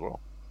injustice as well.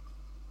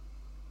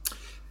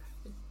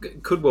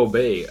 Could well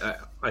be.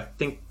 I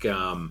think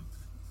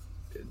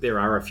there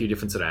are a few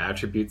different sort of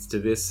attributes to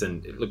this,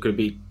 and look, could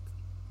be.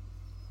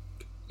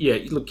 Yeah,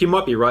 look, you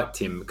might be right,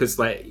 Tim, because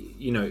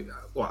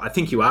well, I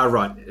think you are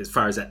right as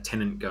far as that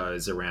tenet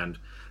goes around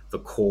the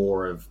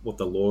core of what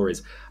the law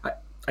is.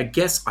 I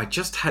guess I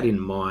just had in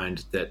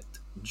mind that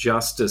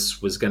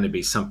justice was going to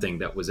be something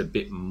that was a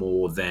bit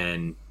more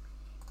than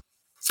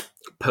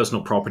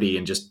personal property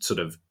and just sort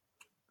of,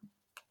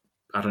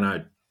 I don't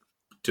know,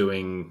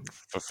 doing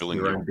fulfilling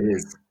your own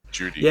biz.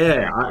 Duty.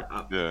 Yeah,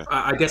 yeah.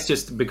 I guess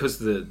just because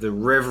the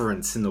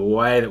reverence in the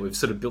way that we've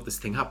sort of built this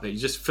thing up, it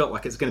just felt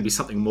like it's going to be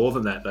something more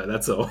than that, though.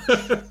 That's all.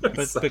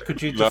 But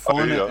could you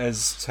define it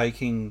as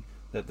taking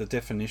that the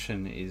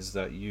definition is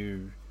that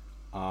you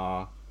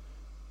are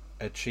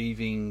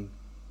achieving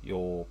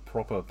your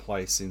proper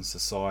place in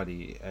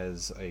society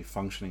as a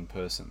functioning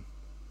person,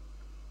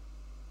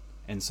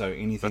 and so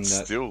anything that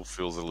still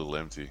feels a little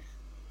empty.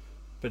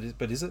 But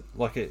is it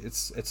like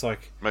it's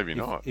like maybe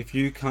not if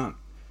you can't.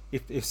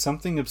 If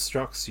something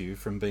obstructs you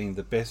from being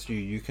the best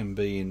you can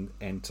be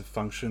and to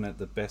function at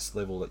the best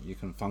level that you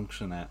can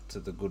function at to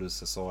the good of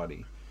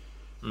society,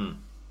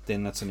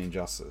 then that's an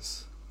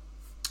injustice.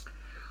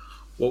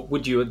 Well,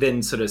 would you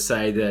then sort of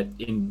say that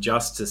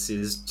injustice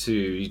is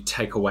to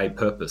take away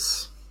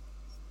purpose?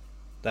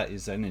 That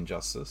is an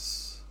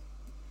injustice.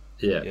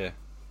 Yeah.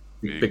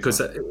 Because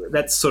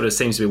that sort of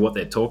seems to be what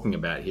they're talking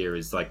about here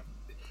is like,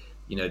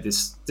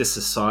 this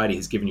society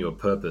has given you a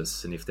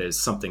purpose, and if there's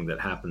something that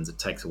happens, it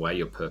takes away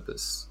your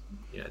purpose.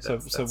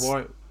 So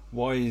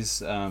why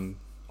is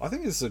I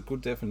think it's a good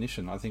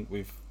definition. I think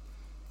we've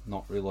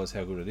not realised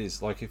how good it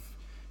is. Like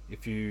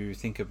if you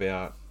think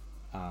about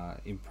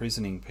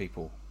imprisoning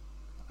people,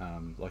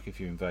 like if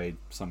you invade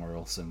somewhere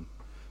else and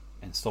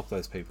stop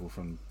those people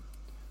from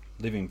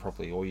living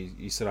properly, or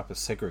you set up a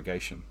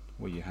segregation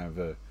where you have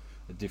a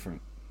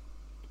different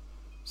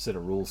set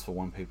of rules for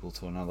one people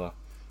to another.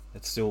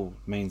 It still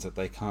means that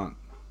they can't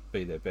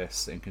be their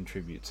best and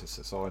contribute to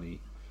society.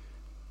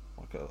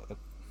 Like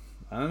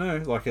I don't know,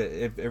 like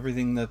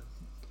everything that.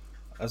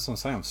 As I'm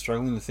saying, I'm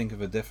struggling to think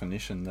of a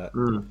definition that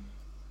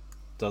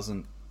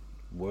doesn't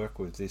work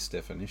with this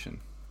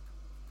definition.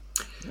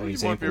 Or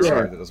example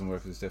that doesn't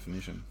work with this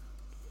definition.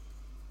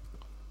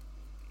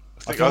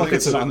 I think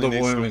it's an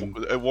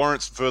underwhelming. It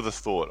warrants further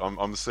thought.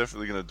 I'm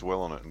definitely going to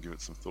dwell on it and give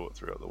it some thought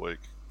throughout the week.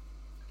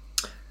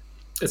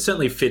 It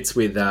certainly fits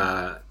with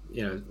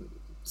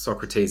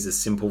Socrates'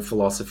 simple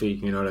philosophy,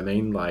 you know what I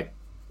mean? Like,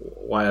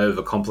 why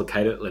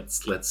overcomplicate it?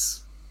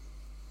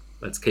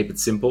 Let's keep it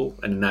simple.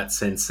 And in that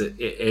sense, it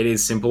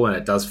is simple and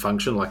it does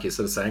function, like you're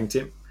sort of saying,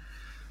 Tim.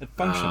 It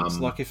functions.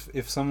 Like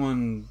if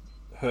someone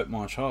hurt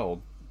my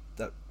child,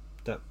 that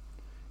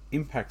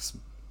impacts,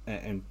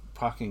 and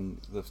parking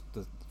the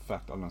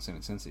fact, I'm not saying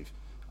it's sensitive,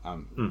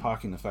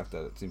 parking the fact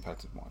that it's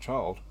impacted my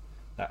child,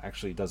 that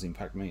actually does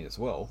impact me as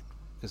well,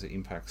 because it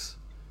impacts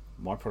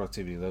my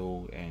productivity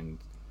level and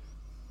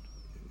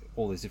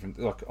all these different.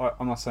 Like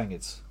I'm not saying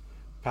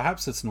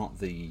perhaps it's not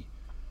the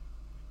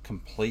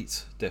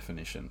complete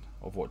definition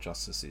of what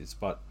justice is,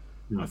 but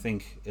I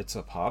think it's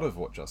a part of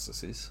what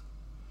justice is.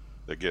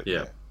 They get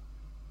there,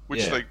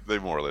 which they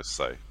more or less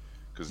say,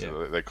 because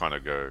they kind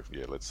of go,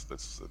 let's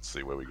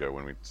see where we go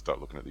when we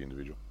start looking at the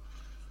individual.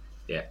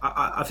 Yeah,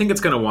 I think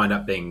it's going to wind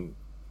up being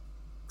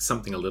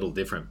something a little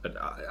different, but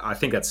I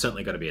think that's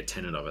certainly going to be a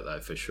tenet of it, though,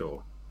 for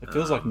sure. It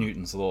feels like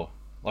Newton's law.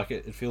 Like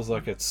it feels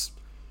like it's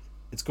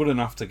good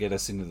enough to get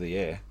us into the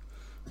air.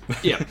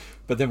 Yeah.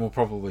 But then we'll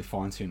probably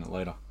fine-tune it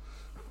later.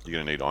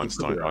 You're going to need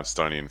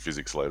Einsteinian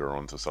physics later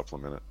on to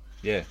supplement it.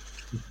 Yeah.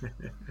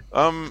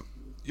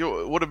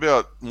 What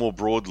about more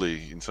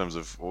broadly in terms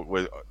of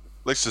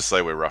let's just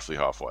say we're roughly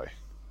halfway.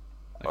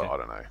 Okay. I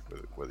don't know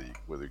whether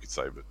you could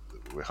say, but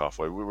we're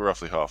halfway. We're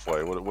roughly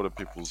halfway. What are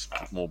people's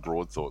more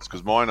broad thoughts?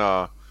 Because mine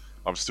are,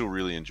 I'm still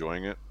really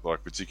enjoying it.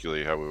 Like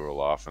particularly how we were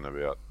laughing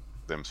about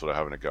them sort of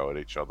having a go at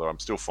each other. I'm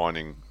still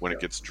finding when it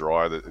gets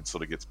dry that it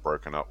sort of gets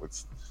broken up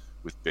with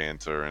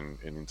banter, and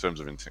in terms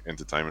of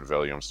entertainment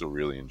value, I'm still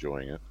really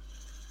enjoying it.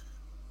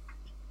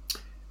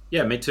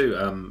 Yeah, me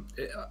too.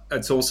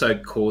 It's also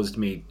caused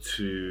me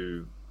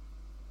to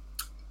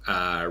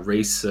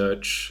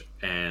research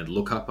and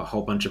look up a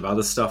whole bunch of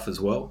other stuff as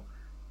well,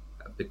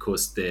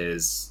 because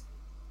there's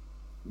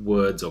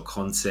words or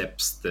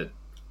concepts that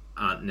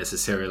aren't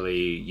necessarily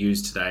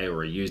used today or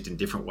are used in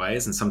different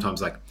ways, and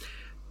sometimes I'm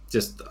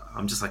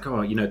just like,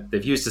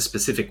 they've used a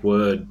specific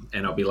word,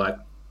 and I'll be like,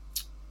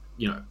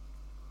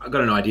 I've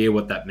got an idea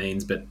what that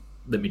means, but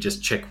let me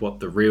just check what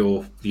the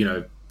real,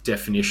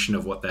 definition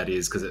of what that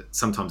is, because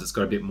sometimes it's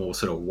got a bit more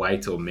sort of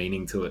weight or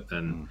meaning to it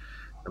than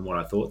what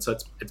I thought. So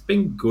it's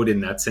been good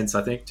in that sense,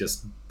 I think,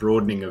 just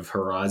broadening of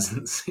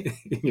horizons,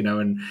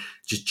 and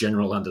just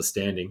general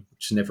understanding,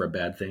 which is never a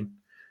bad thing.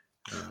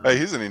 Hey,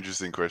 here's an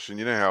interesting question.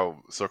 You know how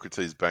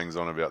Socrates bangs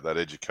on about that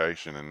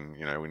education and,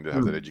 when to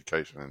have that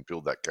education and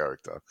build that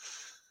character.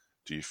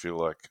 Do you feel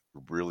like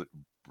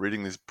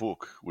reading this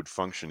book would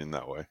function in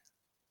that way?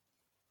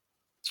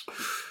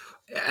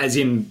 As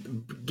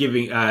in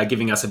giving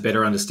us a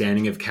better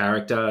understanding of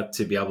character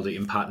to be able to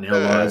impart in our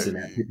lives and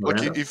our people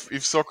around us?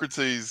 If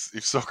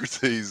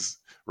Socrates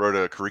wrote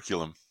a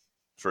curriculum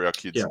for our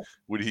kids, Yeah.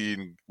 would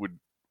he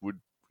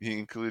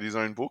include his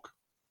own book?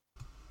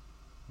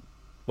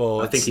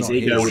 Well, I think it's his not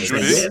ego would his.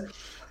 Should say he?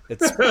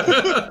 It's.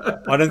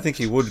 I don't think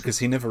he would because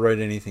he never wrote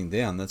anything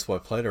down. That's why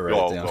Plato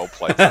wrote it down. Well,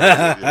 Plato.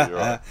 Yeah, you're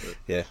right.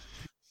 Yeah,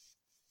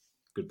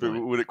 Good But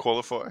point. would it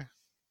qualify?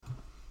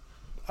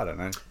 I don't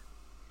know.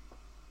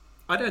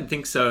 I don't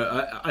think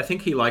so. I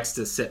think he likes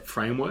to set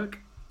framework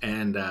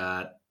and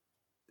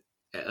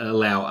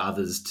allow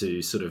others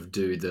to sort of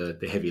do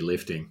the heavy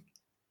lifting.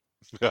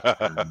 Yeah,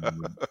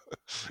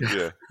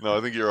 no,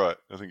 I think you're right.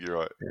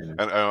 Yeah.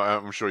 And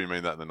I'm sure you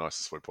mean that in the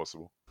nicest way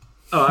possible.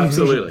 Oh,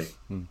 absolutely.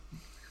 Hmm.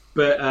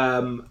 But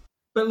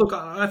look,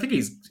 I think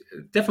he's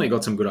definitely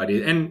got some good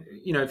ideas. And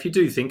if you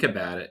do think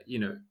about it,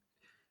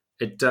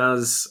 it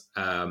does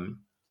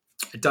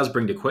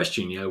bring to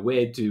question,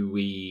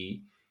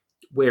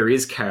 where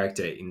is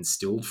character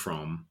instilled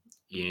from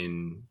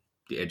in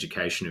the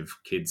education of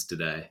kids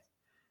today?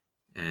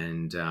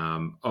 And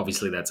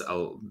obviously, that's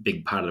a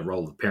big part of the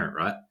role of the parent,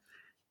 right?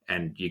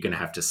 And you're going to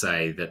have to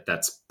say that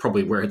that's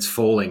probably where it's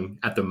falling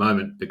at the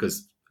moment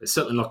because they're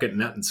certainly not getting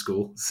that in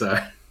school. So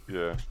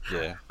Yeah.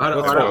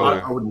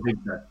 I wouldn't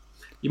think that.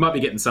 You might be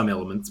getting some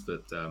elements,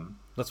 but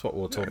That's what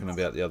we were talking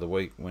about the other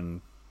week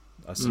when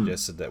I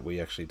suggested that we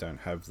actually don't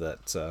have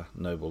that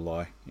noble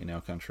lie in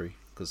our country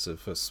because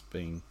of us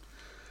being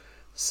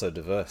so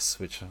diverse,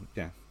 which,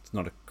 it's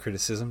not a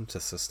criticism,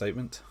 just a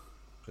statement.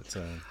 But,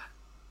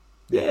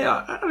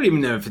 yeah, I don't even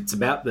know if it's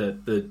about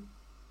the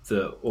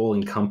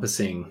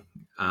all-encompassing.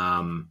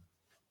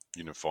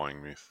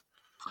 Unifying myth.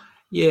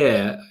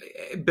 Yeah,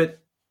 but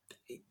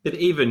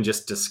even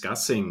just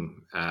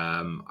discussing,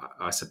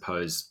 I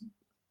suppose,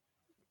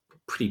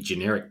 pretty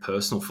generic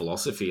personal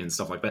philosophy and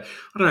stuff like that.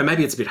 I don't know,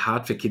 maybe it's a bit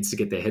hard for kids to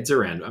get their heads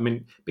around. I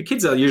mean, but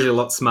kids are usually a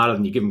lot smarter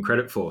than you give them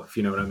credit for, if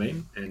you know what I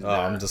mean. And,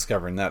 I'm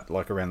discovering that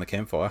like around the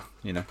campfire,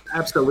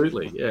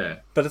 Absolutely, yeah.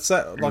 But it's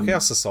that, like our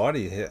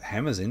society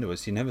hammers into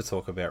us. You never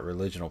talk about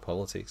religion or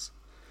politics.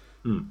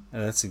 And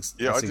that's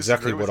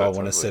exactly what I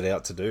want to set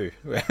out to do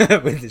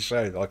with this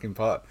show. Like in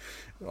part,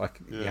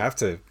 we have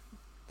to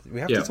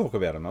talk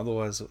about them.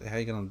 Otherwise, how are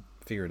you going to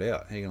figure it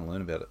out? How are you going to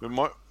learn about it?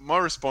 But my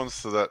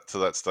response to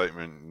that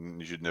statement,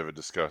 you should never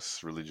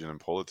discuss religion and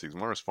politics.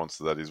 My response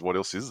to that is, what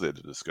else is there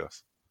to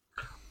discuss?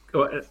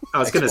 Well, I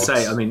was going to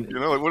say, I mean,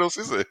 what else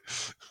is there?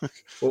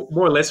 Well,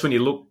 more or less, when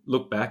you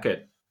look back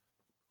at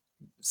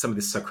some of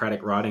this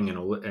Socratic writing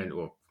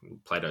or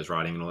Plato's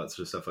writing and all that sort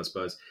of stuff, I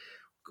suppose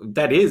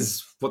that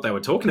is what they were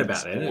talking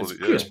about. And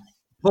it's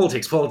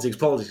politics. What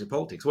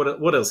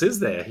else is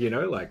there?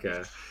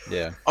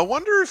 I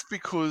wonder if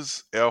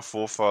because our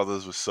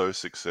forefathers were so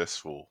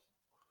successful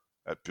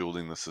at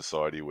building the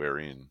society we're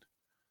in,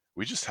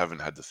 we just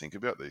haven't had to think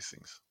about these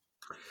things.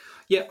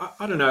 Yeah,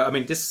 I don't know. I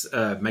mean, this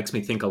makes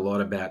me think a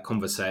lot about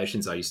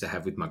conversations I used to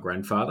have with my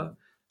grandfather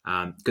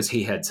because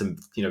he had some,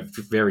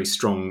 very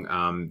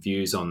strong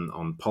views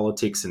on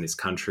politics in this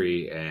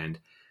country, and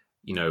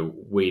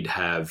we'd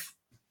have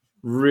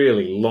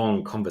really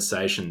long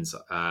conversations.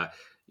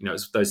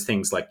 It's those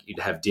things like you'd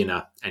have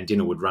dinner and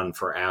dinner would run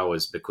for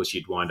hours because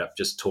you'd wind up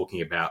just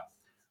talking about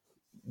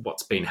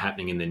what's been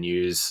happening in the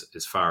news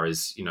as far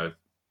as,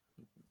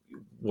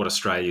 what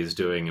Australia is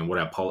doing and what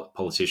our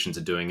politicians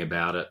are doing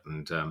about it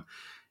and,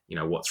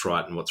 what's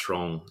right and what's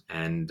wrong.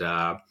 And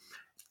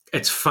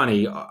it's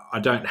funny, I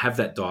don't have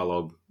that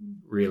dialogue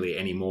really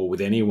anymore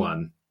with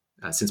anyone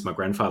since my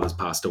grandfather's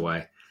passed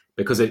away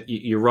because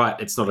you're right,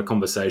 it's not a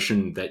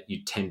conversation that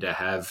you tend to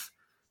have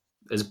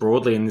as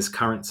broadly in this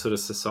current sort of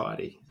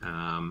society.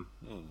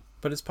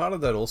 But it's part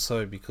of that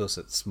also because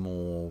it's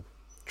more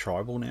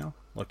tribal now.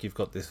 Like you've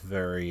got this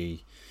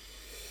very...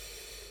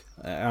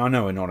 I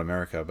know we're not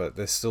America, but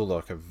there's still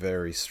like a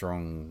very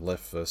strong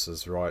left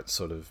versus right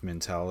sort of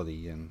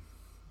mentality. And,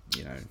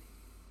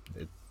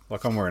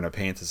 like I'm wearing a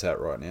Panthers hat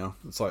right now.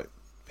 It's like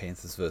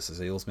Panthers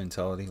versus Eels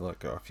mentality.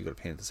 Like, if you've got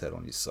a Panthers hat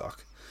on, you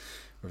suck.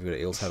 Or if you've got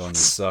an Eels hat on, you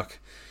suck.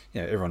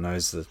 Everyone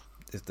knows that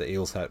if the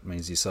Eels hat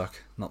means you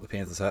suck, not the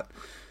Panthers hat.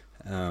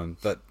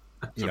 But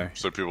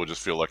so people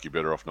just feel like you're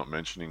better off not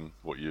mentioning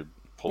what your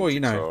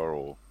politics are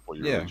or what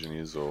your religion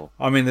is. Or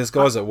I mean, there's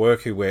guys at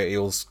work who wear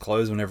Eels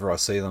clothes. Whenever I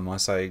see them, I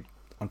say,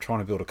 "I'm trying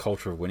to build a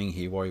culture of winning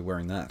here. Why are you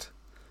wearing that?"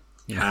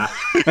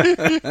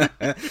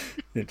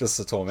 Just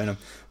to torment them.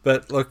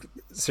 But look,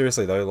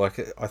 seriously though, like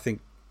I think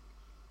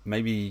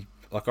maybe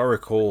like I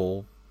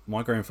recall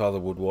my grandfather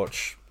would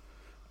watch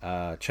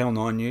Channel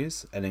 9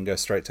 news and then go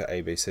straight to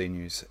ABC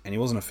News, and he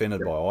wasn't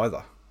offended by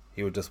either.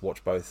 He would just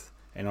watch both.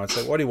 And I'd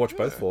say, why do you watch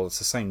both for? It's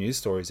the same news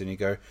stories. And you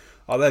go,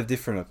 oh, they have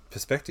different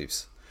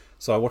perspectives.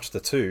 So I watch the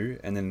two,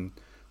 and then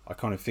I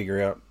kind of figure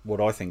out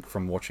what I think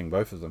from watching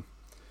both of them.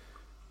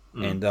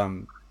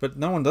 And but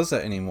no one does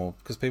that anymore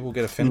because people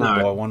get offended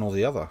by one or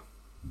the other.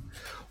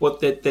 Well,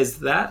 there's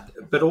that,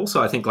 but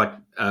also I think like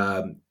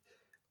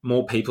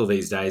more people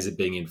these days are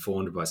being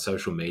informed by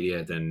social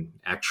media than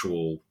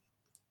actual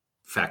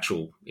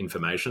factual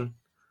information.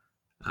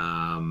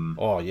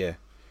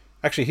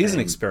 Actually, here's an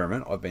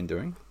experiment I've been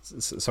doing.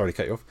 Sorry to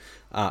cut you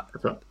off.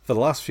 For the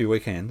last few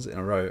weekends in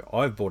a row,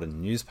 I've bought a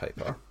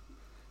newspaper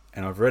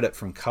and I've read it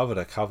from cover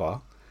to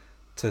cover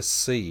to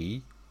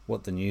see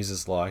what the news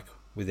is like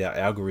without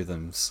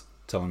algorithms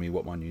telling me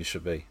what my news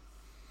should be.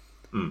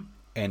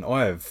 And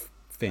I have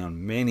found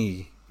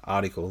many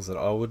articles that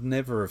I would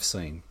never have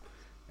seen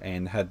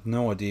and had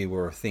no idea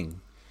were a thing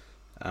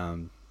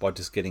by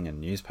just getting a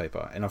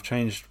newspaper. And I've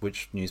changed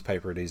which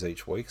newspaper it is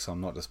each week, so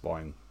I'm not just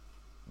buying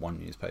one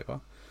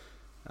newspaper.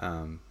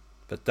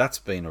 But that's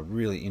been a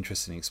really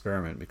interesting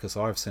experiment because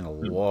I've seen a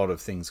lot of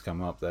things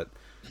come up that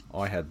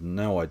I had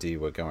no idea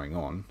were going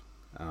on.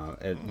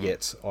 And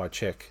yet I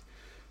check,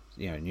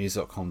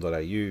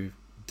 news.com.au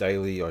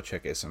daily, I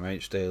check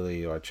SMH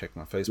daily, I check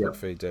my Facebook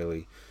feed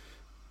daily.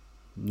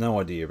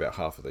 No idea about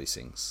half of these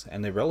things.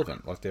 And they're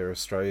relevant. Like, they're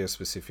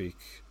Australia-specific,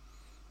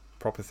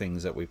 proper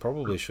things that we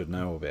probably should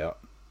know about.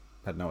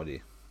 Had no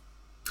idea.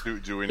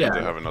 Do we need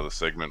to have another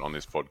segment on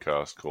this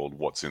podcast called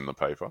What's in the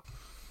Paper?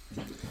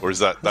 Or is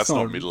that's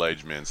not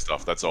middle-aged man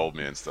stuff, that's old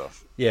man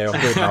stuff? Yeah,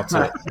 I'm building up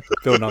to it.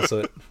 Building up to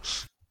it.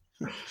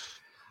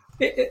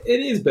 It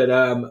is, but,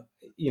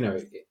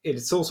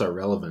 it's also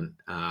relevant.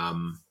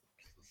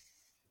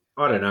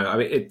 I don't know. I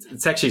mean,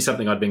 it's actually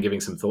something I'd been giving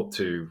some thought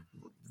to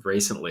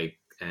recently.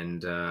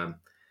 And,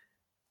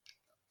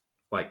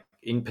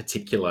 in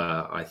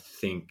particular, I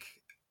think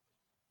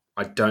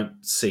I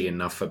don't see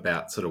enough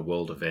about sort of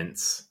world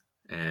events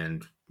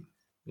and,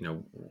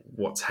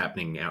 what's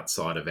happening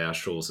outside of our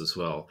shores as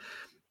well,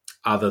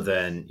 other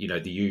than,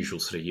 the usual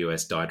sort of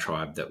US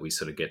diatribe that we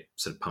sort of get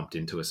sort of pumped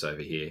into us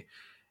over here.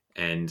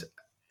 And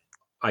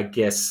I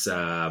guess,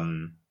 I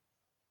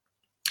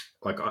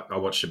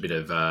watched a bit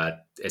of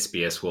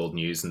SBS World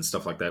News and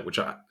stuff like that, which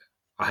I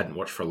hadn't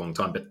watched for a long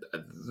time, but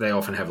they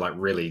often have like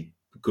really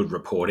good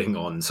reporting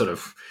on sort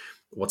of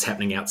what's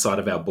happening outside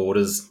of our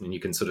borders. And you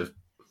can sort of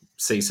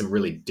see some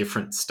really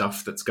different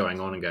stuff that's going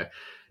on and go,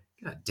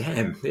 God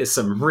damn, there's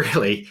some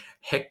really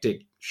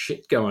hectic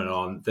shit going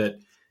on that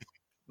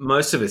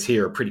most of us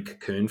here are pretty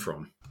cocooned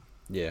from.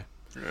 Yeah.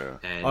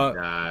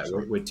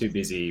 And we're too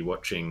busy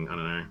watching, I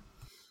don't know,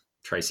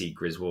 Tracy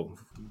Griswold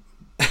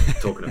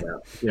talking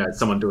about,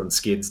 someone doing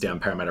skids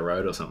down Parramatta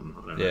Road or something.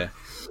 I don't know. Yeah.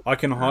 I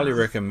can highly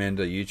recommend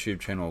a YouTube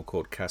channel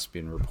called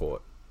Caspian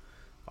Report.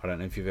 I don't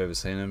know if you've ever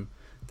seen them.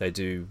 They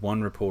do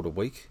one report a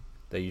week.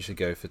 They usually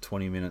go for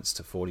 20 minutes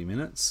to 40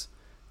 minutes.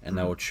 And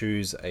they will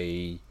choose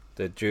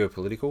they're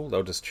geopolitical.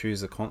 They'll just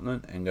choose a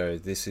continent and go,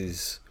 this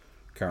is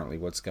currently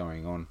what's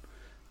going on.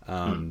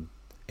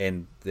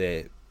 And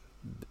they're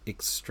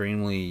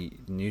extremely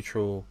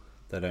neutral.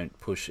 They don't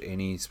push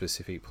any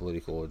specific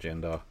political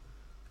agenda.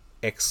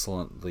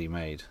 Excellently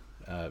made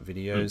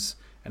videos.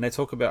 And they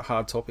talk about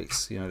hard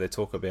topics. They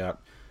talk about,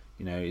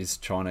 is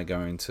China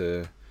going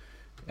to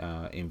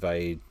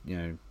invade,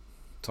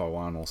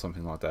 Taiwan or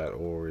something like that?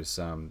 Or is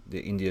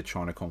the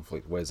India-China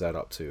conflict, where's that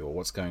up to? Or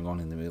what's going on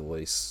in the Middle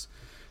East?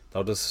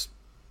 They'll just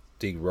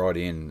dig right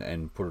in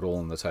and put it all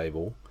on the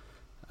table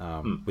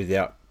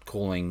without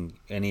calling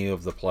any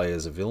of the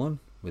players a villain,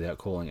 without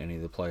calling any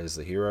of the players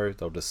the hero.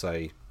 They'll just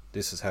say,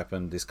 this has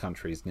happened, this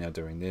country is now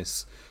doing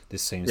this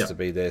seems to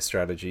be their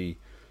strategy,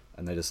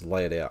 and they just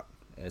lay it out.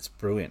 It's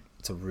brilliant.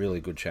 It's a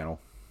really good channel.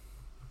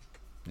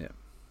 Yeah.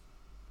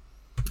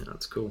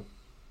 That's cool.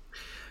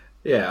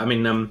 Yeah, I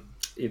mean,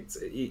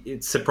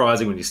 it's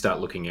surprising when you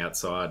start looking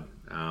outside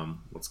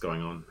what's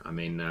going on. I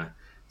mean,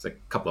 it's a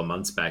couple of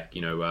months back,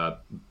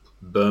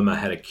 Burma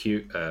had a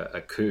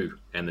coup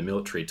and the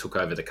military took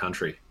over the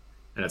country.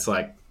 And it's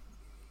like,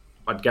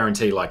 I'd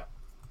guarantee like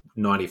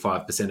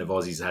 95% of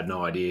Aussies had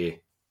no idea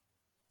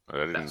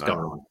that's going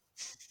on.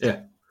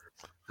 Yeah.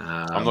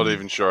 I'm not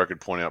even sure I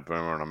could point out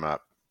Burma on a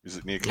map. Is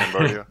it near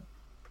Cambodia?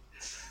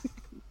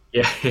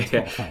 Yeah.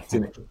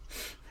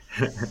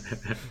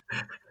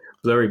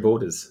 Blurry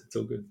borders. It's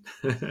all good.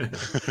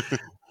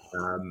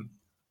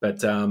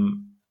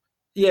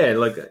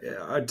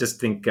 I just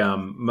think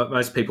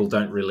most people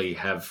don't really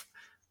have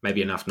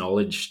maybe enough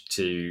knowledge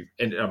to,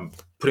 and I'm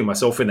putting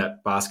myself in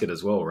that basket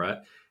as well, right?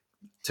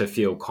 To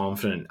feel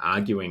confident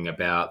arguing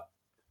about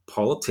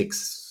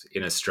politics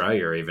in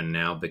Australia even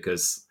now,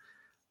 because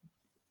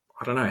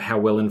I don't know, how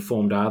well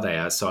informed are they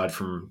aside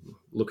from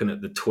looking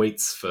at the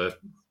tweets for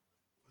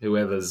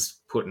whoever's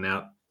putting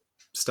out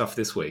stuff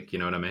this week, you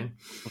know what I mean?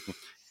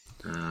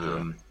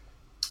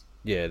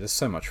 Yeah, there's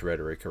so much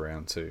rhetoric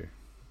around too.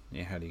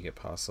 Yeah, how do you get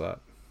past that?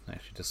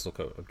 Actually, just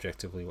look at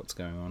objectively what's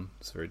going on.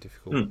 It's very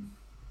difficult.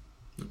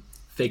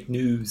 Fake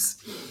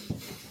news.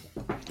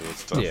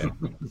 Yeah.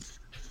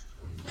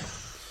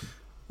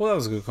 Well, that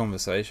was a good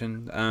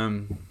conversation.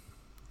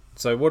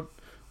 So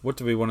what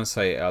do we want to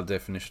say our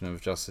definition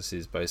of justice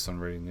is based on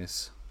reading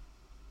this?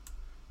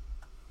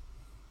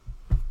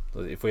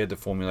 If we had to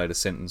formulate a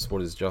sentence,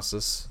 what is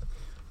justice?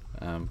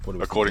 What do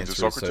we according to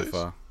Socrates? So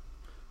far?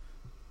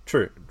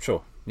 True,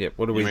 sure. Yeah.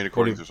 What do we mean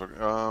according to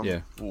Socrates?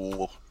 Yeah.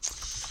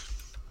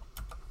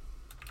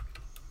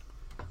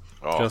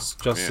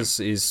 Justice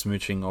is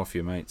smooching off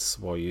your mates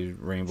while you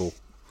ramble.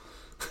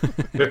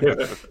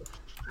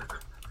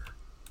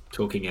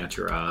 Talking out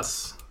your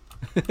ass.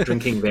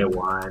 Drinking their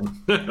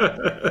wine.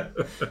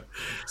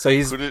 So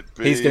he's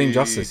getting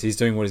justice. He's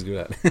doing what he's good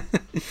at.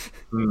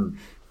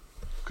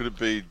 Could it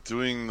be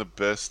doing the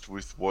best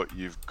with what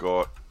you've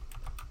got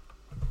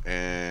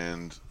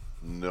and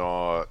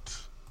not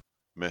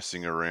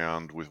messing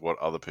around with what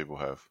other people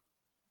have?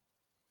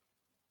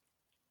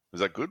 Is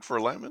that good for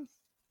a layman?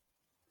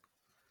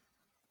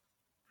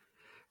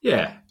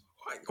 Yeah,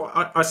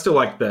 I still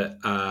like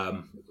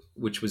the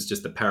which was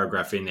just the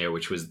paragraph in there,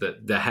 which was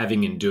the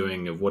having and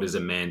doing of what is a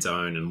man's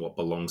own and what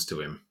belongs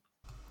to him.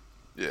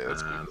 Yeah,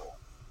 that's good.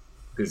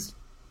 Because,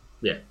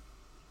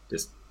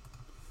 just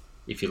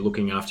if you're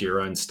looking after your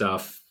own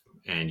stuff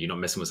and you're not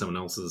messing with someone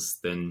else's,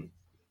 then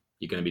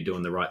you're going to be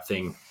doing the right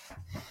thing.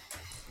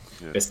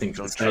 Yeah. Best thing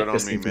for the Don't tread state, on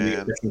best me, thing for you,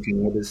 man. best thing for your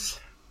neighbours.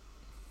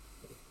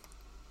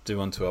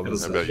 Do unto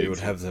others How as about you you, would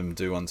Tim? have them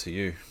do unto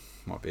you.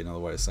 Might be another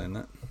way of saying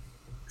that.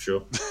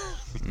 Sure.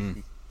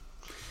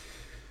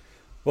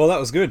 Well, that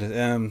was good.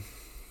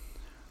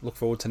 Look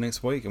forward to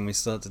next week, and we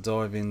start to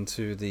dive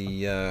into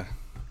the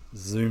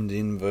zoomed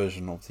in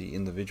version of the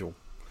individual.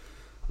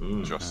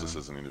 Justice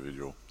as an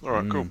individual. All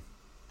right, cool.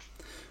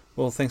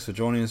 Well, thanks for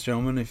joining us,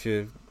 gentlemen. If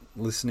you're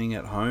listening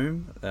at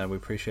home, we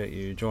appreciate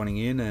you joining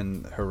in,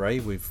 and hooray,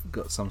 we've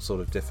got some sort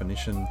of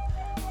definition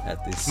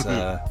at this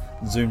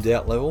zoomed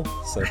out level,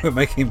 so we're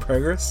making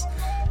progress.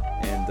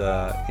 And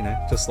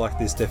just like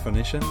this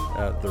definition,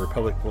 the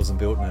Republic wasn't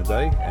built in a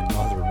day, and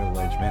neither are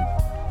middle-aged men.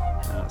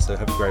 So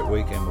have a great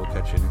week, and we'll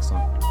catch you next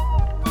time.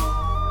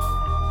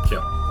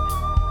 Ciao.